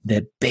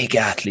the big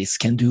athletes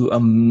can do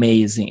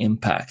amazing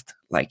impact.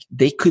 Like,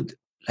 they could,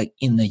 like,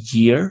 in a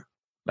year,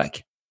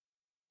 like,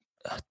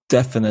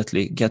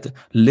 definitely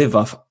live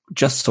off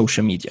just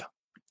social media.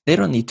 They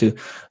don't need to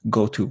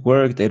go to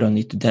work. They don't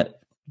need to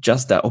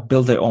just that, or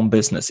build their own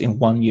business in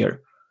 1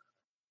 year.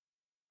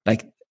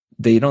 Like,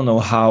 they don't know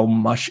how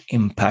much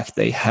impact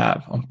they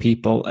have on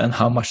people and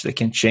how much they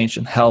can change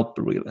and help,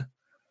 really,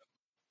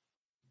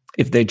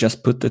 if they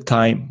just put the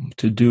time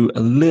to do a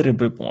little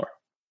bit more,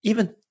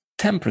 even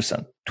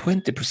 10%,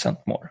 20%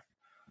 more.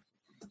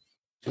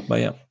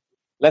 But yeah.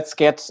 Let's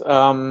get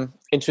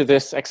into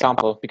this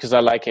example because I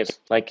like it.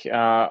 Like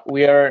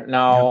we are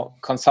now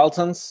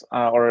consultants,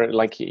 or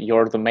like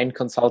you're the main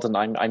consultant.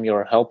 I'm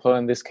your helper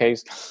in this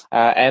case.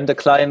 And the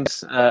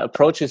client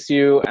approaches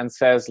you and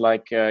says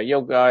like,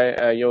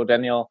 yo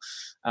Daniel,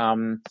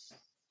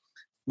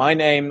 my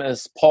name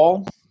is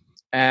Paul,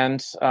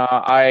 and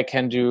I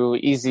can do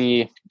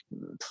easy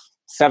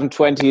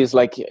 720s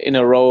like in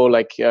a row,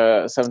 like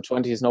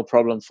 720 is no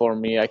problem for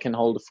me. I can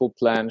hold a full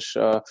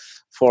planche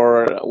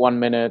for 1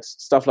 minute,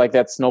 stuff like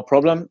that's no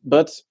problem.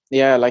 But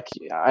yeah, like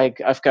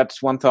I've got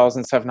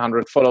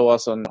 1,700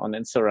 followers on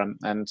Instagram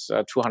and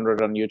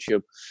 200 on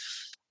YouTube.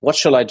 What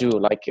shall I do?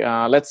 Like,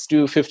 let's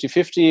do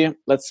 50-50.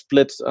 Let's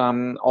split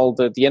all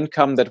the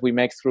income that we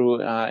make through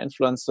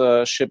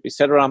influencership,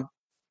 etc.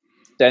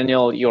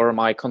 Daniel, you're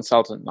my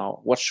consultant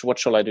now. What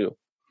shall I do?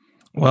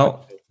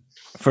 Well,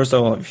 first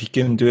of all, if you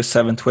can do a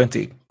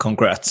 720,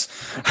 congrats.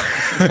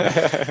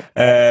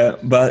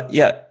 But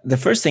yeah, the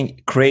first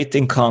thing,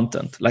 creating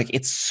content, like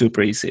it's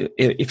super easy.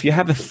 If you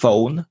have a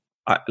phone,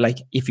 like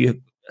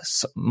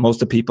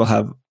most of the people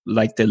have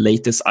like the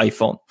latest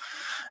iPhone,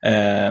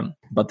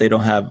 but they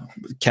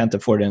can't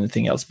afford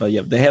anything else. But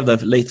yeah, they have the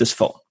latest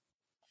phone.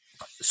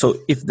 So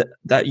if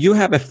that you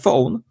have a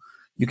phone,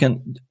 you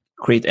can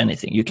create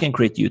anything. You can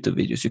create YouTube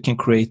videos, you can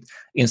create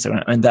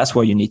Instagram, and that's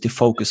what you need to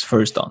focus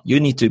first on. You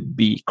need to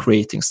be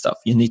creating stuff.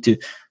 You need to,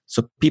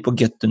 so people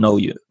get to know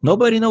you.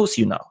 Nobody knows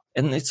you now,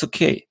 and it's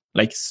okay.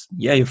 Like,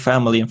 yeah, your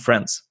family and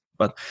friends,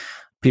 but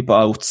people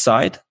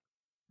outside,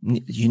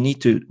 you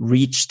need to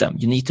reach them.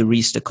 You need to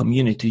reach the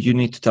community. You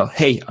need to tell,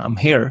 hey, I'm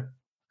here.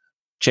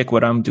 Check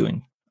what I'm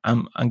doing.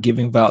 I'm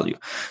giving value.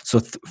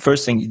 So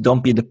first thing,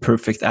 don't be the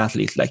perfect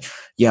athlete. Like,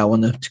 yeah, I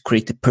want to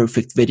create the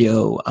perfect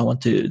video. I want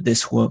to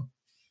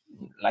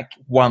like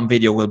one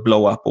video will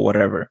blow up or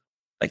whatever.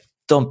 Like,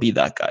 don't be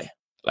that guy.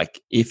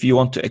 Like, if you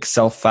want to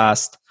excel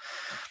fast,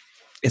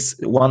 it's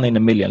 1 in a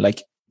million.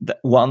 Like, the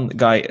one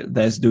guy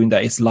that's doing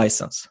that is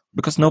licensed,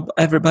 because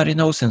everybody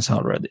knows him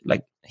already.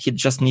 Like, he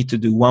just need to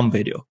do one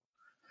video,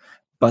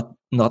 but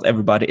not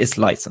everybody is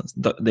licensed.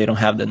 They don't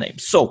have the name.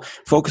 So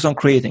focus on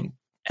creating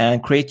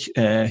and create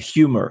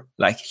humor.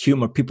 Like,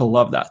 humor, people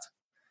love that.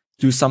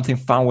 Do something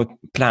fun with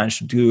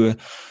planche. Do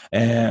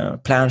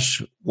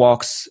planche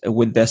walks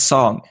with the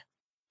song,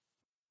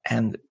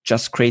 and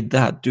just create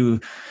that. Do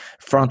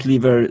front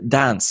lever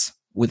dance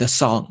with a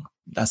song.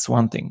 That's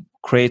one thing.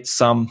 Create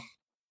some,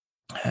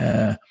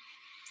 I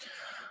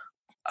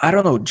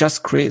don't know,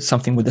 just create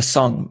something with a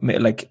song,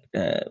 like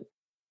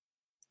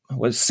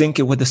sync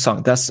it with the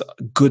song. That's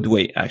a good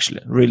way,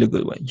 actually, really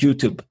good way.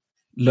 YouTube,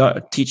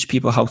 teach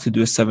people how to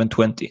do a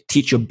 720.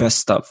 Teach your best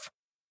stuff.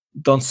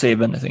 Don't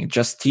save anything.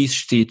 Just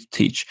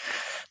teach.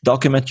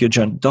 Document your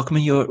journey.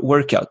 Document your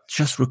workout.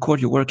 Just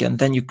record your workout, and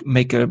then you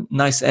make a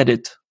nice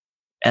edit.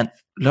 And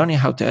learning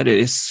how to edit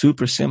is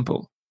super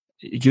simple.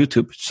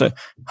 YouTube, so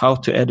how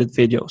to edit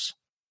videos,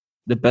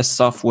 the best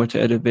software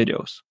to edit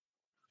videos,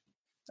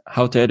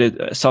 how to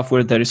edit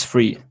software that is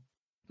free.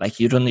 Like,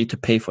 you don't need to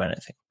pay for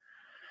anything.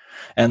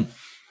 And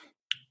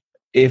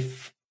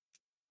if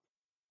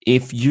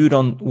you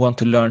don't want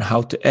to learn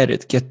how to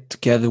edit, get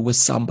together with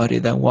somebody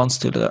that wants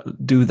to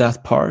do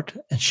that part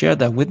and share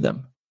that with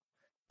them.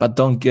 But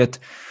don't get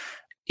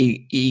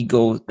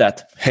ego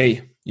that,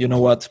 hey, you know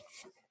what?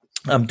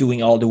 I'm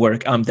doing all the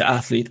work. I'm the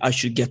athlete. I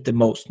should get the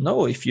most.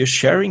 No, if you're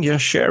sharing, you're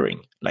sharing.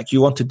 Like you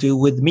want to do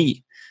with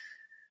me.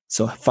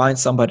 So find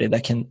somebody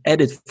that can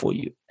edit for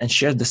you and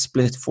share the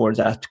split for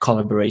that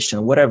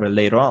collaboration, whatever,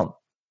 later on.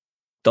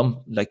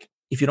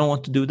 If you don't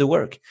want to do the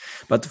work.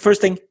 But the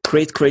first thing,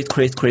 create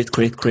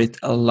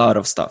a lot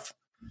of stuff.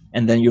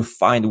 And then you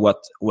find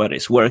what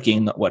is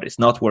working, what is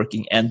not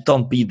working. And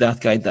don't be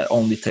that guy that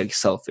only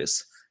takes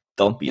selfies.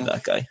 Don't be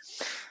that guy.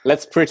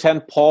 Let's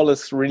pretend Paul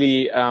is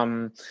really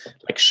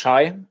like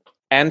shy,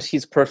 and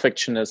he's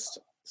perfectionist.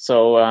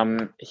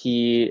 So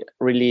he's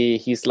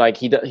like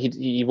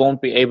he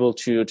won't be able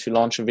to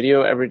launch a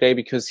video every day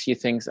because he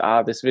thinks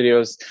this video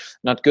is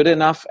not good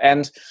enough,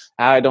 and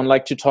I don't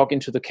like to talk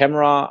into the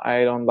camera.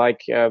 I don't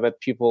like that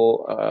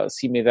people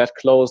see me that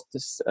close,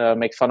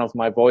 make fun of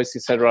my voice,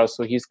 etc.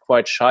 So he's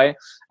quite shy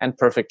and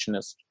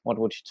perfectionist. What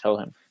would you tell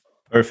him?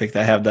 Perfect.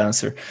 I have the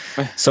answer.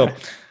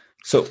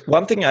 So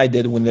one thing I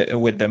did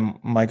with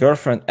my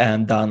girlfriend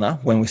and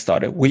Dana when we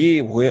started,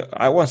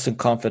 I wasn't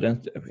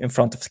confident in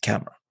front of the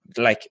camera.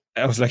 Like,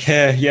 I was like,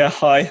 hey, yeah,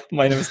 hi,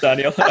 my name is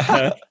Daniel.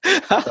 I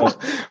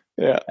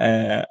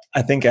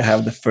think I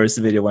have the first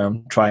video where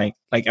I'm trying,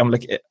 like,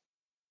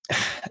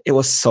 it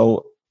was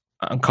so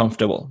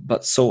uncomfortable.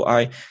 But so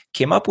I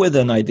came up with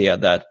an idea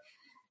that,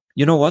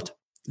 you know what,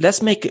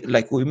 let's make it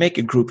like we make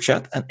a group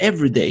chat, and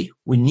every day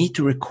we need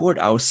to record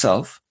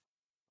ourselves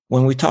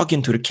when we talk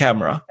into the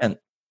camera and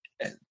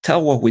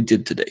tell what we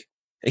did today,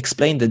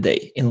 explain the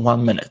day in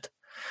 1 minute.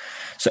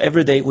 So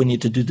every day we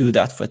need to do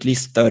that for at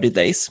least 30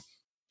 days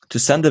to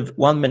send a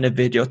 1-minute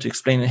video to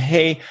explain,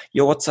 hey,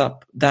 yo, what's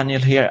up?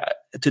 Daniel here.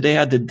 Today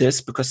I did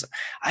this because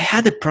I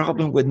had a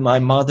problem with my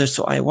mother,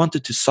 so I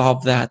wanted to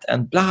solve that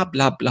and blah,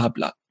 blah, blah,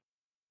 blah.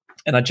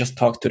 And I just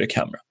talked to the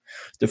camera.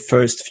 The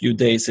first few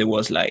days, it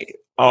was like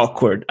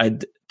awkward. I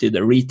did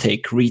a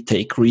retake.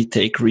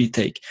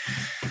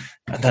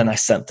 And then I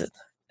sent it.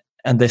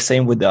 And the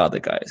same with the other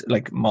guys,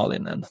 like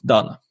Malin and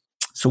Dana.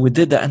 So we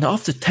did that. And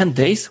after 10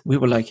 days, we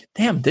were like,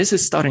 damn, this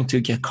is starting to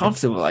get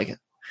comfortable. Like,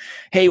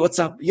 hey, what's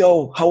up?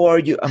 Yo, how are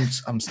you?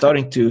 I'm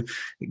starting to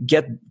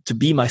get to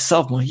be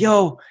myself more.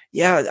 Yo,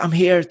 yeah, I'm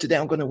here today.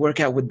 I'm going to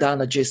work out with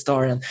Dana J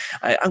Star, and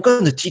I'm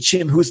going to teach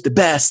him who's the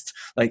best.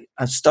 Like,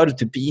 I started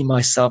to be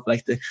myself,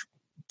 like the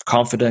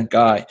confident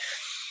guy.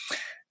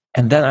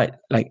 And then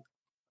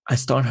I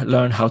started to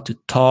learn how to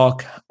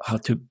talk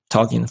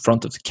in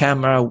front of the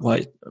camera,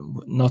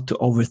 not to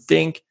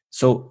overthink.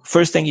 So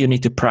first thing, you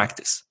need to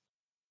practice.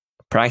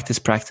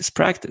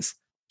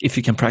 If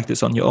you can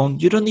practice on your own,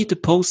 you don't need to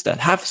post that.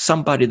 Have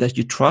somebody that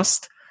you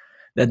trust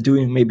that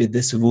doing maybe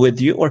this with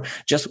you, or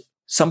just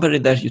somebody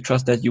that you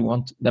trust that you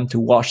want them to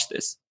watch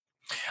this.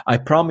 I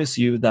promise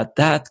you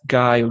that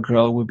guy or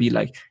girl will be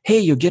like, hey,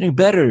 you're getting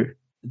better.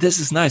 This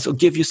is nice. Or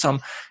give you some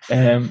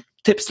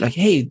tips like,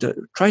 hey,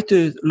 try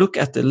to look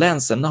at the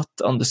lens and not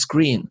on the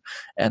screen,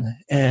 and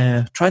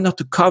try not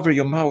to cover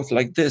your mouth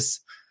like this.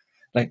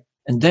 Like,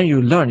 and then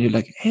you learn. You're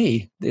like,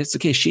 hey, it's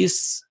okay.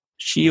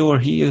 She or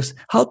he is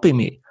helping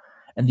me.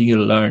 And you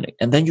learn it.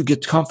 And then you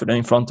get confident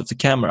in front of the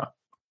camera.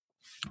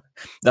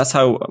 That's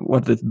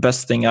what the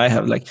best thing I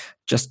have, like,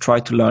 just try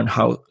to learn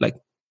how, like,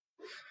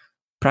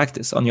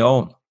 practice on your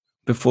own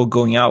before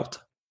going out.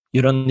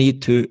 You don't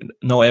need to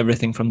know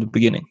everything from the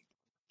beginning.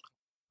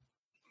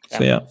 Yeah.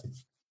 So, yeah.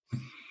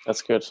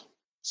 That's good.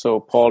 So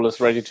Paul is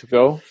ready to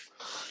go.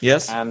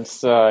 Yes. And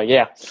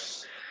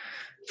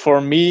for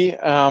me,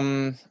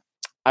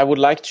 I would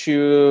like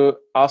to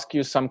ask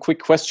you some quick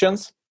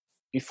questions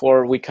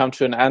before we come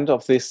to an end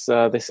of this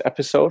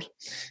episode.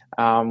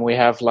 We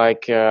have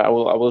I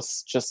will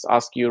just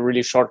ask you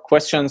really short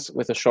questions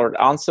with a short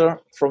answer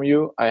from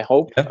you, I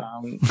hope.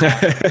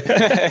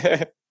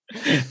 Yeah.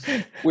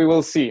 We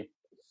will see.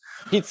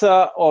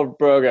 Pizza or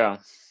burger?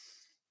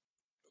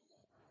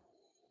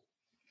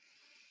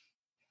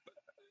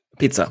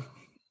 Pizza.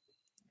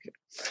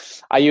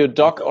 Are you a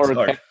dog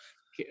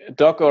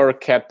or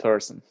cat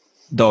person?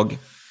 Dog,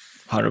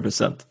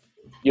 100%.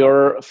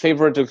 Your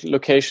favorite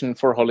location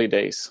for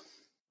holidays?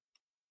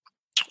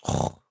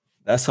 Oh,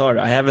 that's hard.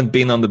 I haven't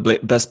been on the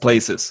best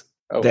places.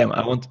 Oh. Damn,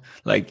 I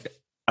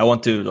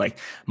want to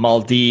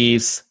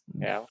Maldives.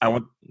 Yeah.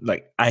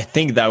 I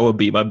think that would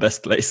be my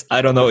best place.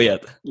 I don't know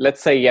yet.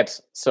 Let's say yet.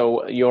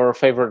 So your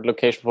favorite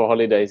location for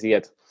holidays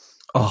yet?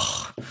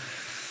 Oh,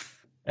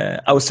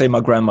 I would say my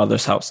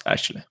grandmother's house,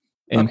 actually,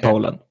 in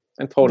Poland.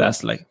 In Poland.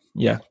 That's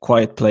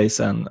quiet place,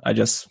 and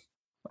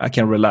I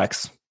can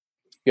relax.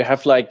 You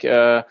have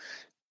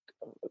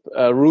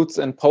roots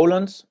in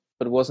Poland,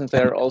 but wasn't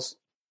there also?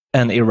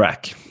 And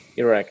Iraq.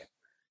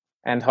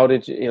 And how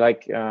did you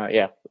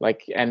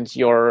and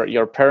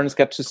your parents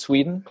get to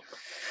Sweden?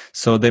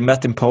 So they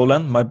met in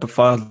Poland. My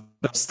father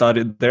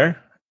studied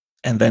there,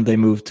 and then they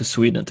moved to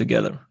Sweden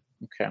together.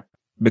 Okay.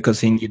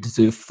 Because he needed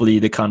to flee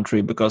the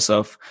country because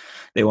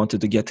they wanted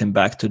to get him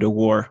back to the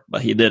war,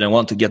 but he didn't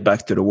want to get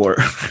back to the war.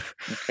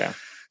 Okay.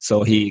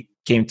 So he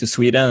came to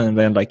Sweden, and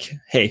then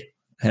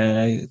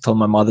I told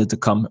my mother to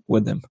come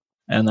with him,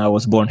 and I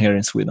was born here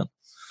in Sweden.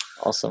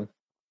 Awesome.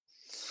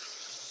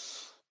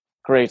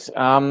 Great.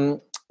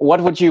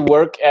 What would you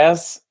work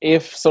as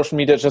if social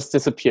media just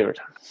disappeared?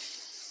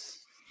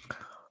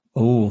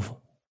 Oh,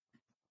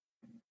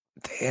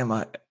 damn!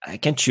 I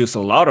can choose a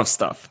lot of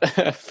stuff.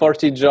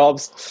 40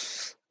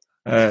 jobs.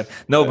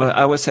 No, but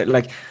I would say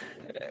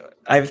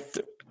I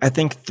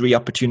think 3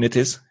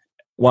 opportunities.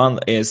 One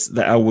is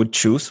that I would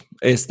choose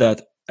is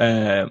that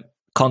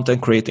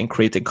content creating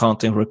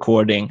content,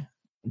 recording,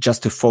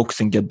 just to focus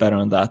and get better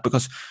on that,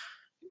 because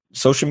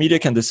social media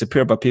can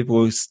disappear, but people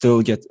will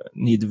still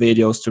need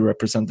videos to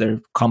represent their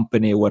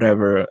company,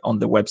 whatever, on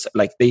the website.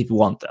 Like, they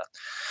want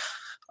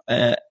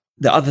that.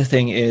 The other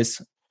thing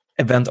is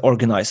event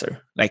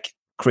organizer, like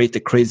create the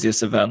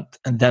craziest event.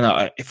 And then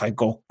if I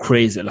go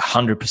crazy,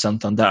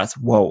 100% on that,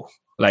 whoa,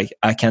 like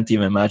I can't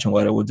even imagine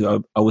what I would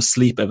do. I would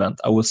sleep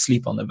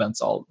on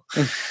events all.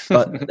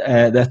 But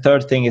the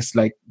third thing is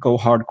go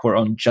hardcore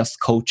on just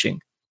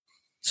coaching.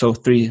 So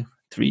three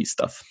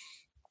stuff.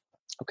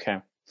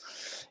 Okay.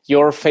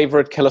 Your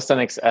favorite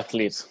calisthenics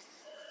athlete,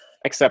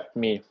 except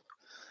me?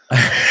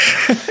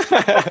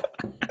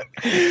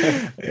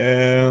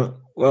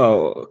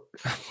 Well,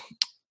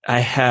 I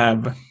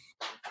have.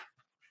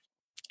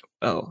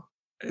 Well,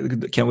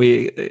 can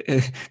we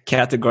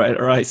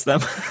categorize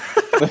them?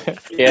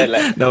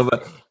 Yeah. No,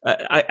 but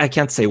I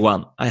can't say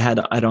one. I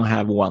don't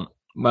have one.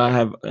 But I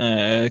have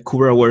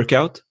Kura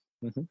Workout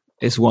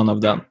is one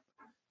of them,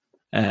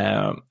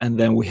 and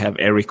then we have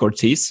Eric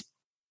Ortiz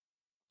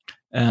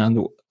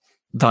and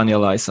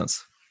Daniel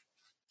License.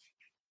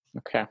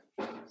 Okay.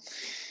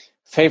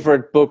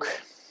 Favorite book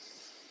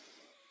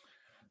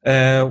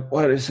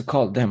What is it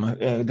called?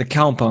 The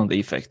compound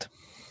effect.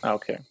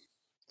 Okay.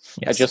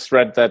 Yes. I just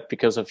read that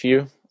because of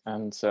you,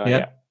 and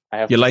I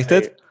have. You liked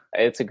it?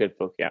 It's a good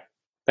book. Yeah.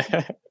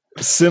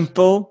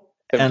 Simple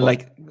and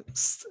like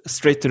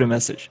straight to the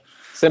message.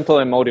 Simple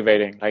and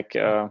motivating. Like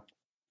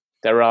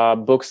there are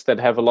books that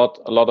have a lot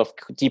of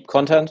deep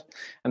content,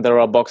 and there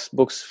are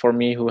books for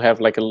me who have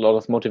like a lot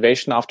of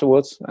motivation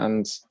afterwards.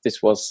 And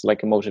this was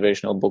like a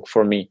motivational book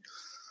for me.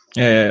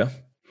 Yeah.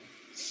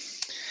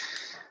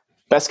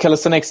 Best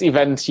calisthenics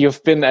event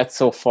you've been at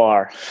so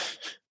far?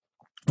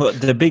 Well,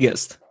 the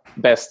biggest.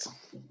 Best.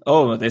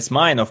 Oh, it's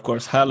mine, of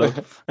course. Hello.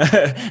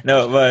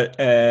 No, but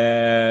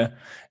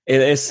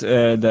it is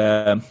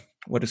the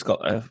what is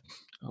called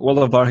World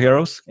of Bar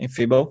Heroes in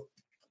FIBO.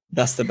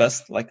 That's the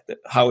best. Like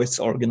how it's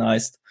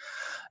organized,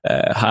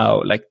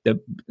 how like the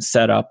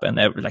setup and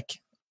like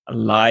a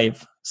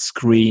live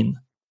screen,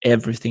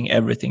 everything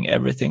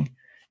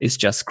is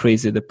just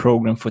crazy. The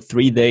program for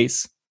 3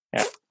 days,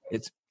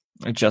 it's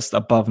just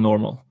above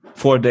normal.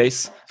 4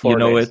 days, 4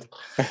 days.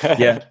 It.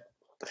 Yeah.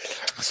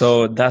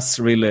 So that's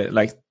really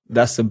like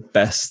that's the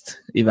best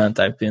event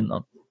I've been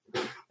on.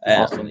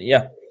 Awesome.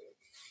 Yeah.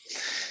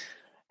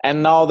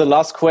 And now the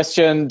last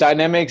question: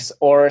 dynamics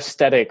or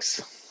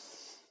statics?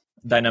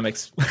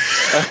 Dynamics.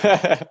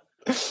 That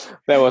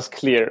was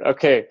clear.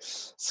 Okay.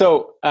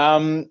 So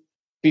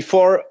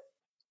before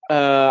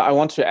I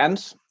want to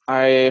end,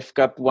 I've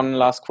got one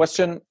last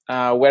question.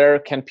 Where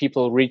can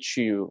people reach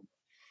you?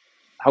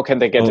 How can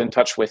they get in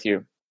touch with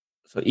you?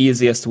 So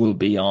easiest will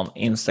be on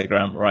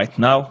Instagram right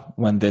now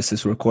when this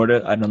is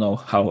recorded. I don't know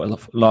how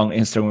long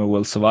Instagram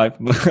will survive.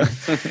 But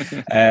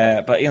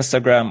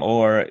Instagram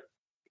or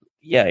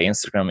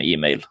Instagram,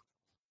 email.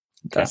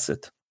 That's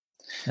it.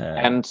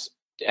 And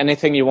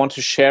anything you want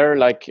to share?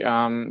 Like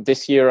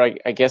this year,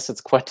 I guess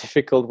it's quite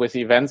difficult with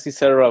events,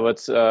 etc.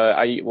 But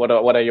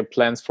what are your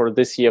plans for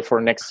this year,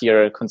 for next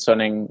year,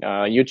 concerning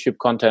YouTube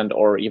content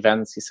or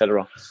events,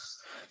 etc.?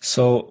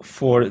 So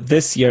for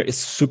this year, it's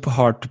super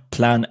hard to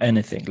plan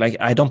anything. Like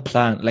I don't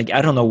plan. Like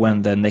I don't know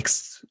when the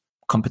next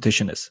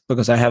competition is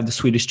because I have the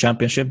Swedish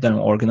Championship that I'm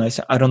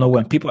organizing. I don't know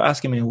when. People are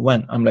asking me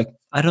when. I'm like,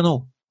 I don't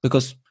know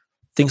because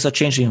things are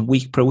changing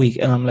week per week,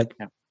 and I'm like,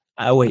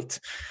 I wait.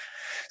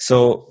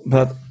 So,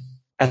 but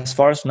as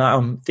far as now,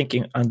 I'm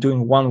thinking I'm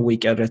doing 1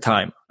 week at a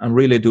time. I'm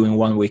really doing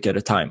 1 week at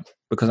a time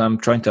because I'm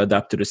trying to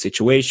adapt to the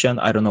situation.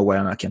 I don't know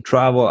when I can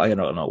travel. I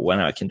don't know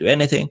when I can do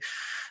anything.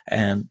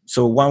 And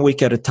so 1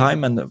 week at a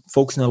time and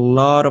focusing a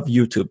lot of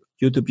YouTube,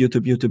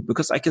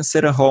 because I can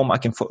sit at home. I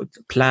can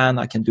plan.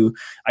 I can do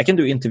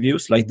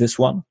interviews like this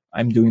one.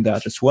 I'm doing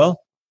that as well.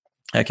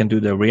 I can do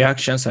the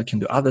reactions. I can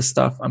do other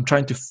stuff. I'm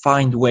trying to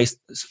find ways,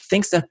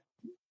 things that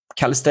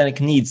calisthenic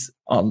needs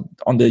on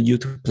the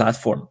YouTube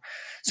platform.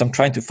 So I'm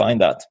trying to find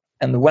that.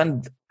 And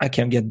when I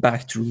can get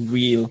back to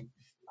real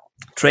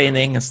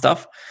training and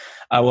stuff,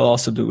 I will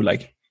also do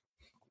like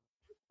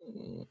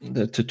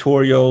the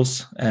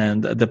tutorials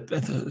and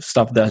the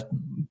stuff that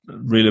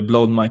really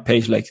blowed my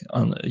page, like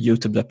on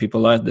YouTube that people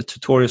like, the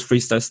tutorials,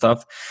 freestyle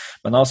stuff.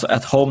 But also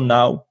at home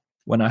now,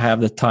 when I have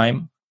the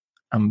time,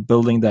 I'm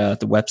building the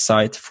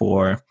website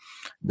for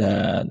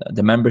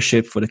the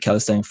membership for the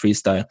calisthenic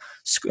freestyle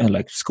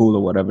like school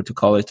or whatever to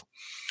call it.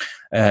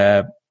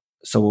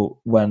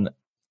 So when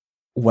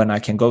I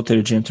can go to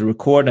the gym to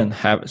record and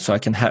I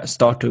can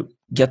start to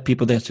get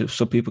people there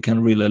so people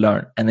can really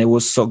learn. And it will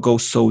go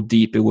so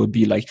deep. It will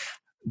be like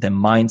the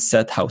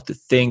mindset, how to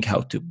think,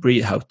 how to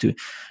breathe, how to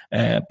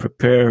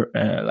prepare,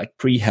 like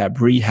prehab,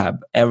 rehab,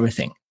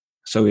 everything.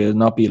 So it will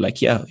not be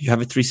like, you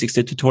have a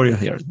 360 tutorial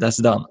here, that's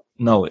done.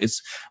 No,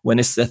 when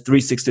it's a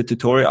 360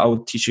 tutorial, I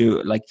will teach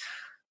you like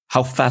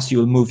how fast you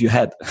will move your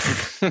head.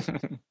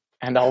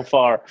 And how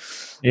far.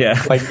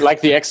 Yeah.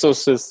 Like the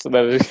Exorcist.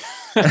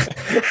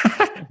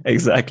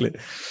 Exactly.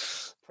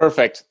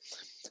 Perfect.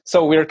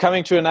 So we're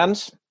coming to an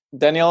end.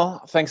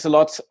 Daniel, thanks a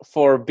lot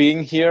for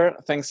being here.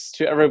 Thanks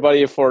to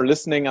everybody for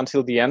listening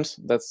until the end.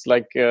 That's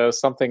like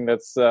something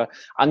that's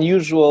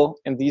unusual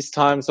in these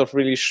times of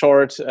really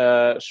short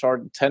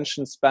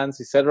attention spans,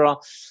 etc.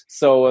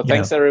 So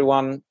thanks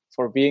everyone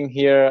for being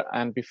here.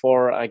 And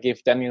before I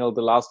give Daniel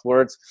the last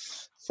words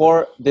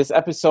for this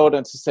episode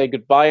and to say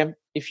goodbye,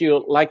 if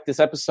you like this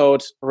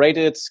episode, rate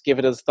it, give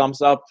it a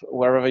thumbs up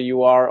wherever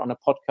you are on a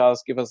podcast,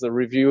 give us a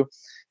review.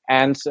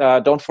 And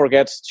don't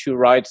forget to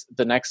write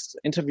the next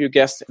interview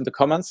guest in the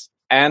comments.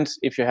 And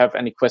if you have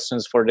any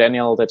questions for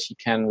Daniel that he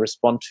can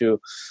respond to,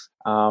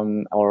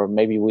 or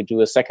maybe we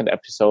do a second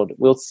episode,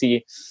 we'll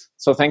see.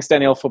 So thanks,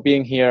 Daniel, for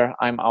being here.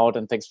 I'm out,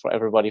 and thanks for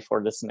everybody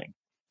for listening.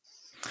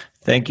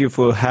 Thank you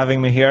for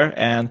having me here.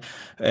 And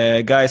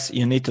guys,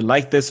 you need to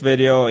like this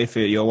video. If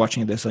you're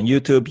watching this on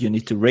YouTube, you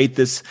need to rate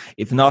this.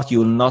 If not, you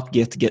will not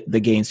get the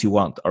gains you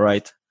want. All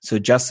right. So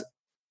just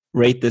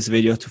rate this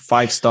video to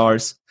 5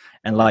 stars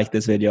and like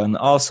this video. And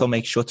also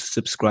make sure to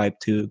subscribe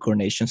to Core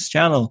Nation's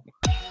channel.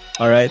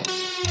 All right.